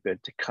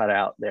stupid to cut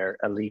out their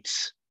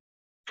elites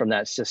from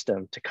that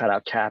system, to cut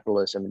out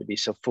capitalism, and to be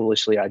so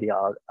foolishly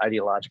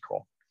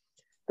ideological.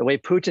 The way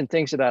Putin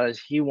thinks about it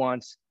is he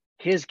wants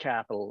his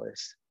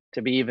capitalists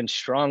to be even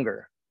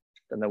stronger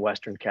than the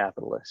Western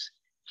capitalists.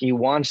 He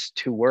wants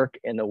to work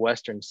in the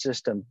Western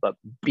system, but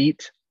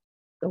beat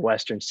the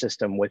Western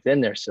system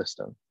within their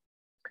system,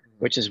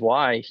 which is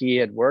why he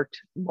had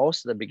worked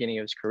most of the beginning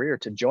of his career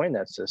to join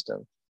that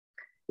system.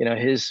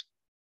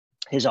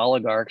 His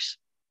oligarchs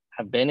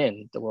have been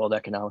in the World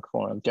Economic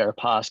Forum,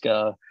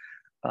 Deripaska,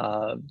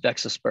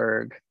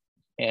 Vexelsberg,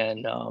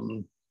 and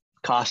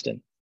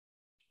Kostin,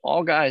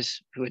 all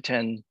guys who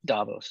attend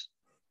Davos.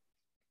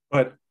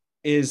 But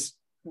is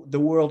the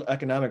World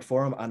Economic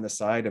Forum on the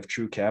side of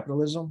true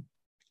capitalism?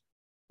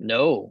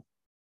 No,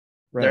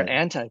 right. They're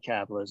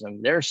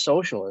anti-capitalism. They're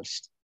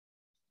socialist.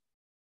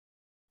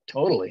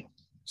 Totally.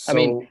 So, I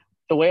mean,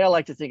 the way I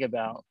like to think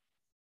about,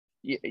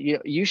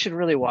 you should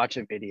really watch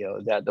a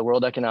video that the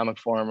World Economic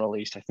Forum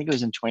released. I think it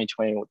was in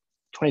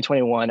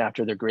 2021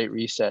 after their Great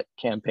Reset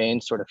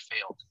campaign sort of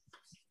failed.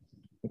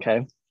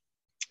 Okay.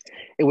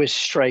 It was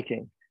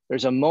striking.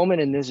 There's a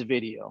moment in this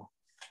video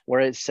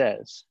where it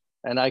says,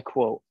 and I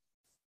quote,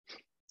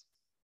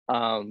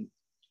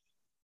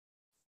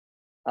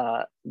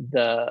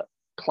 the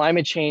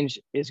climate change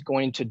is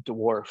going to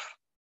dwarf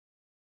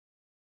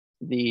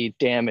the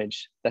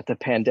damage that the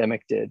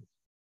pandemic did.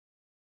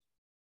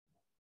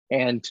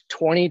 And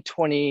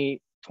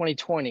 2020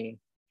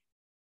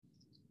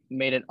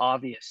 made it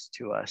obvious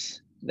to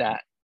us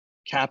that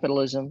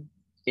capitalism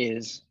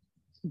is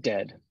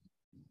dead.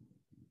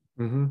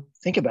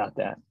 Think about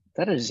that.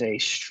 That is a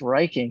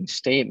striking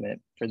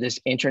statement for this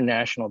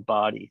international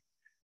body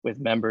with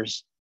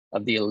members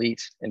of the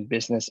elite in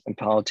business and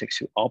politics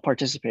who all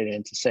participated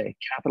in, to say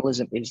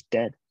capitalism is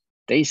dead.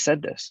 They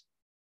said this.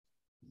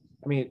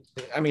 I mean,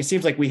 it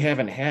seems like we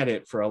haven't had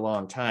it for a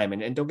long time.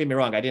 And don't get me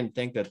wrong, I didn't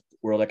think that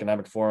World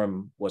Economic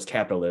Forum was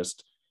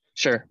capitalist.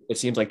 Sure. It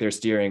seems like they're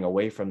steering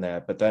away from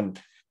that. But then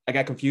I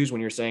got confused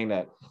when you're saying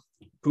that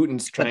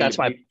Putin's But trying that's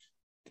to my be,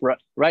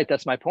 right.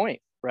 That's my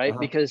point, right? uh-huh.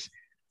 Because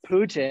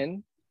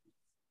Putin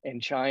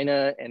and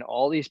China and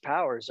all these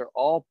powers are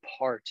all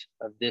part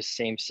of this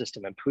same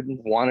system. And Putin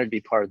wanted to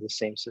be part of the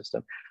same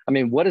system. I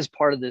mean, what is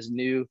part of this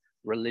new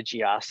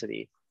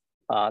religiosity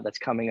that's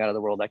coming out of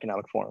the World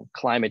Economic Forum?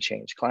 Climate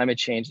change. Climate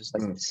change is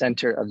like the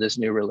center of this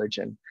new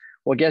religion.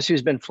 Well, guess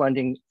who's been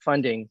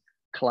funding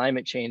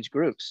climate change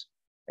groups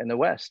in the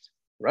West?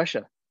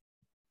 Russia.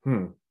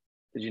 Did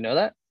you know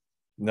that?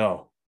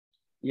 No.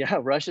 Yeah,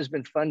 Russia's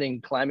been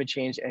funding climate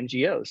change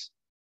NGOs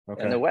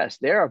in the West.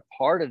 They're a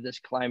part of this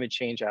climate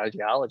change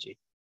ideology.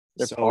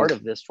 They're part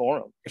of this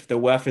forum. If the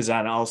WEF is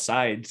on all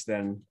sides,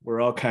 then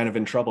we're all kind of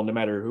in trouble no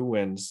matter who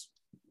wins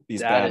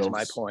these battles. That is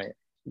my point.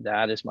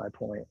 That is my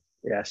point.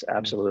 Yes,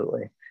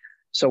 absolutely.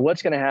 So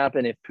what's going to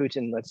happen if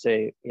Putin, let's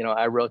say, you know,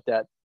 I wrote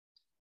that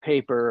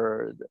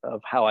paper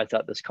of how I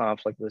thought this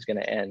conflict was going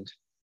to end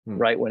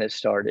right when it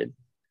started.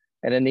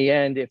 And in the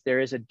end, if there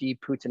is a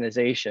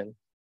de-Putinization,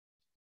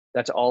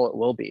 that's all it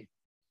will be.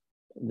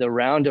 The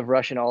round of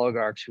Russian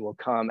oligarchs who will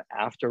come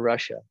after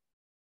Russia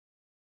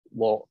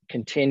will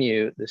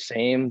continue the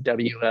same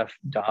WF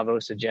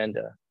Davos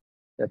agenda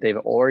that they've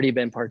already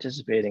been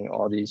participating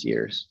all these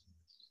years.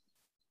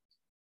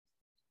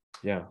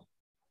 Yeah.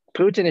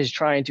 Putin is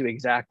trying to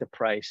exact a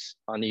price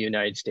on the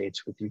United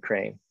States with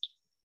Ukraine,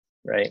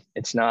 right?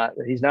 He's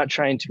not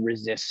trying to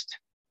resist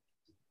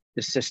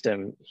the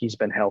system he's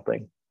been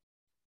helping.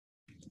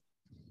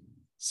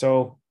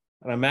 So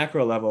on a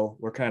macro level,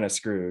 we're kind of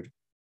screwed.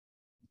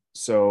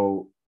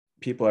 So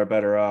people are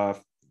better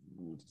off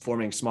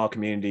forming small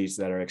communities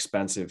that are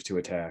expensive to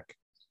attack.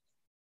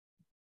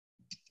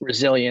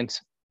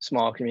 Resilient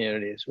small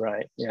communities,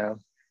 right? Yeah.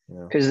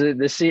 Because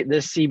this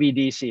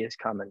CBDC is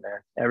coming,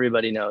 man.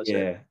 Everybody knows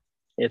it.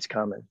 It's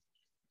coming.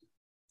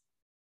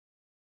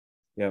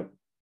 Yep.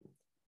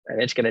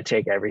 And it's going to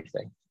take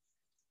everything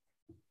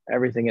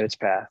in its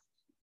path.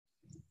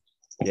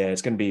 Yeah,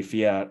 it's going to be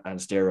fiat on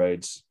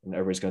steroids, and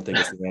everybody's going to think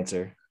it's the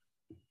answer.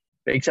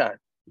 Big time.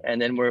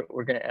 And then we're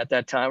going to, at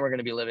that time, we're going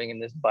to be living in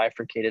this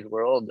bifurcated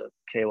world of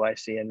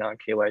KYC and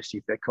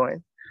non-KYC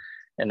Bitcoin.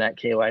 And that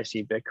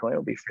KYC Bitcoin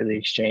will be freely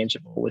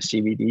exchangeable with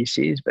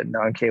CBDCs, but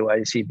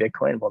non-KYC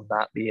Bitcoin will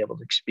not be able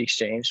to be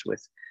exchanged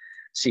with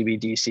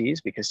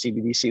CBDCs because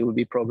CBDC will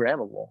be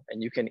programmable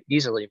and you can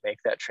easily make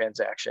that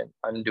transaction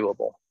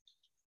undoable.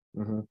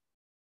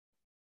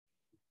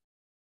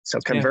 So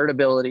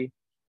convertibility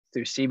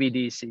through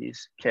CBDCs,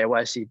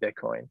 KYC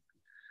Bitcoin,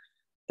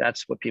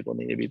 that's what people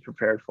need to be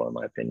prepared for, in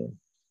my opinion.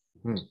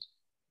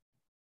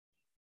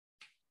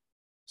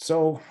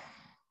 So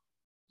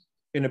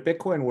in a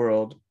Bitcoin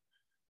world,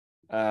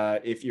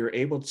 if you're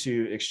able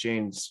to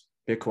exchange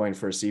Bitcoin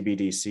for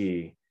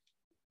CBDC,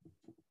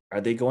 are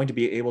they going to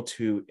be able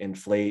to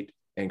inflate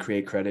and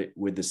create credit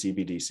with the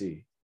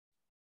CBDC?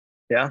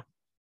 Yeah.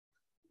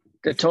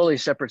 They're totally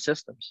separate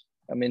systems.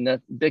 I mean,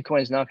 that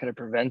Bitcoin's not going to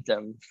prevent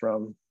them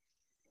from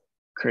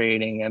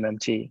creating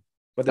MMT.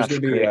 But there's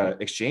going to be an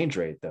exchange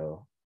rate,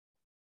 though.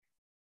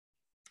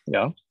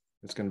 Yeah.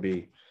 It's going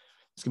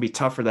to be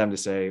tough for them to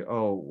say,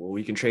 oh, well,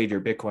 we can trade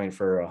your Bitcoin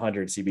for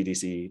 100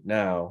 CBDC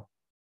now.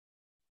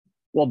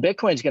 Well,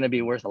 Bitcoin's going to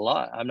be worth a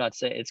lot. I'm not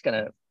saying it's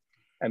going to,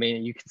 I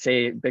mean, you could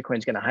say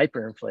Bitcoin's going to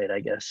hyperinflate,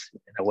 I guess,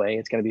 in a way.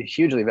 It's going to be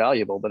hugely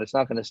valuable, but it's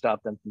not going to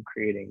stop them from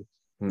creating,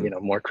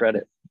 more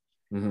credit.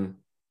 Well,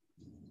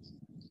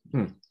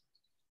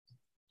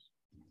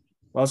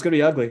 it's going to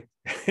be ugly.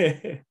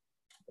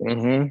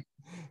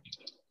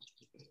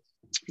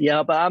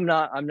 Yeah, but I'm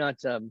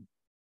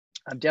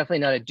definitely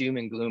not a doom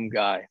and gloom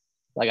guy.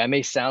 Like, I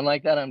may sound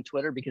like that on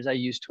Twitter because I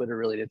use Twitter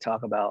really to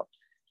talk about,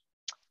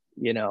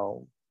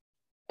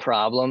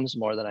 problems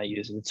more than I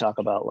use it to talk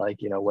about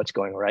what's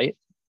going right.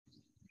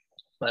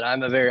 But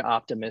I'm a very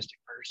optimistic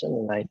person,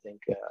 and I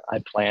think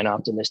I plan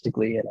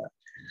optimistically,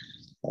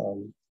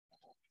 and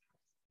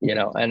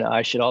and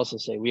I should also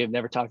say we have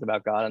never talked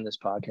about God on this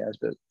podcast,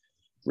 but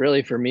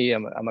really for me,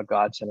 I'm a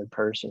God-centered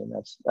person, and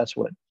that's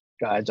what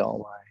guides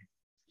all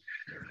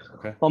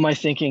my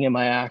thinking and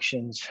my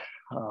actions,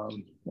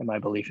 and my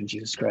belief in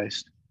Jesus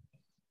Christ.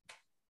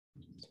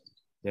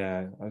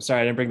 Yeah, I'm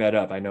sorry I didn't bring that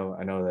up. I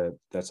know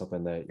that's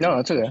something that no,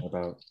 that's okay.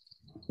 About.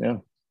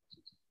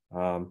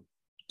 Yeah.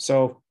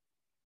 So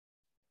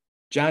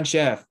John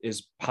Schaff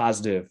is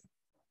positive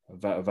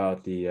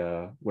about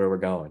the where we're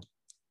going.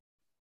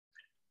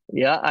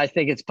 Yeah, I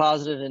think it's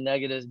positive and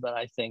negatives, but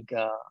I think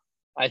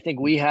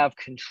we have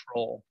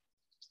control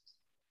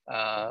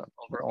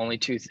over only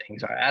two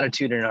things: our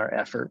attitude and our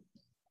effort.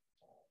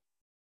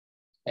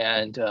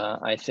 And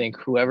I think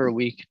whoever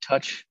we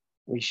touch,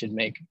 we should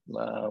make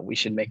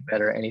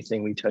better.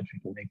 Anything we touch, we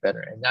can make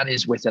better, and that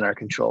is within our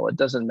control. It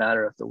doesn't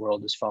matter if the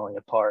world is falling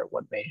apart,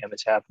 what mayhem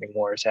is happening,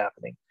 war is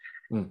happening.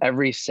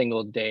 Every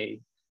single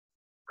day,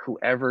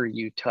 whoever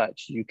you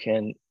touch, you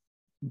can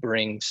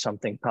bring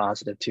something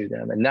positive to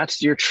them, and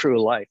that's your true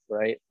life,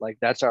 right? Like,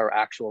 that's our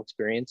actual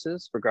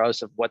experiences,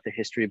 regardless of what the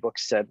history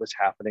books said was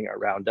happening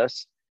around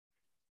us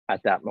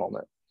at that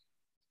moment.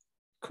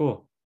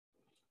 Cool.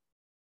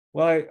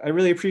 Well, I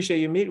really appreciate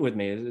you meeting with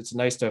me. It's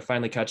nice to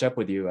finally catch up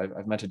with you.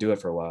 I've meant to do it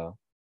for a while.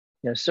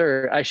 Yes,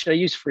 sir. Should I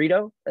use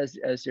Frito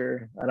as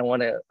your? I don't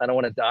want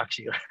to dox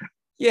you.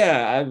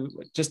 Yeah, I'm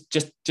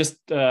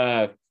just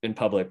in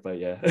public, but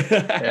yeah.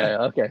 Yeah.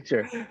 Okay.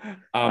 Sure.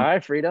 All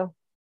right, Frito. All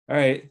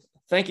right.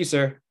 Thank you,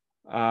 sir.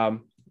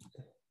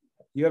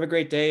 You have a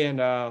great day, and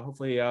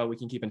hopefully we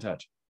can keep in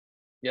touch.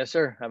 Yes,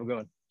 sir. Have a good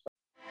one.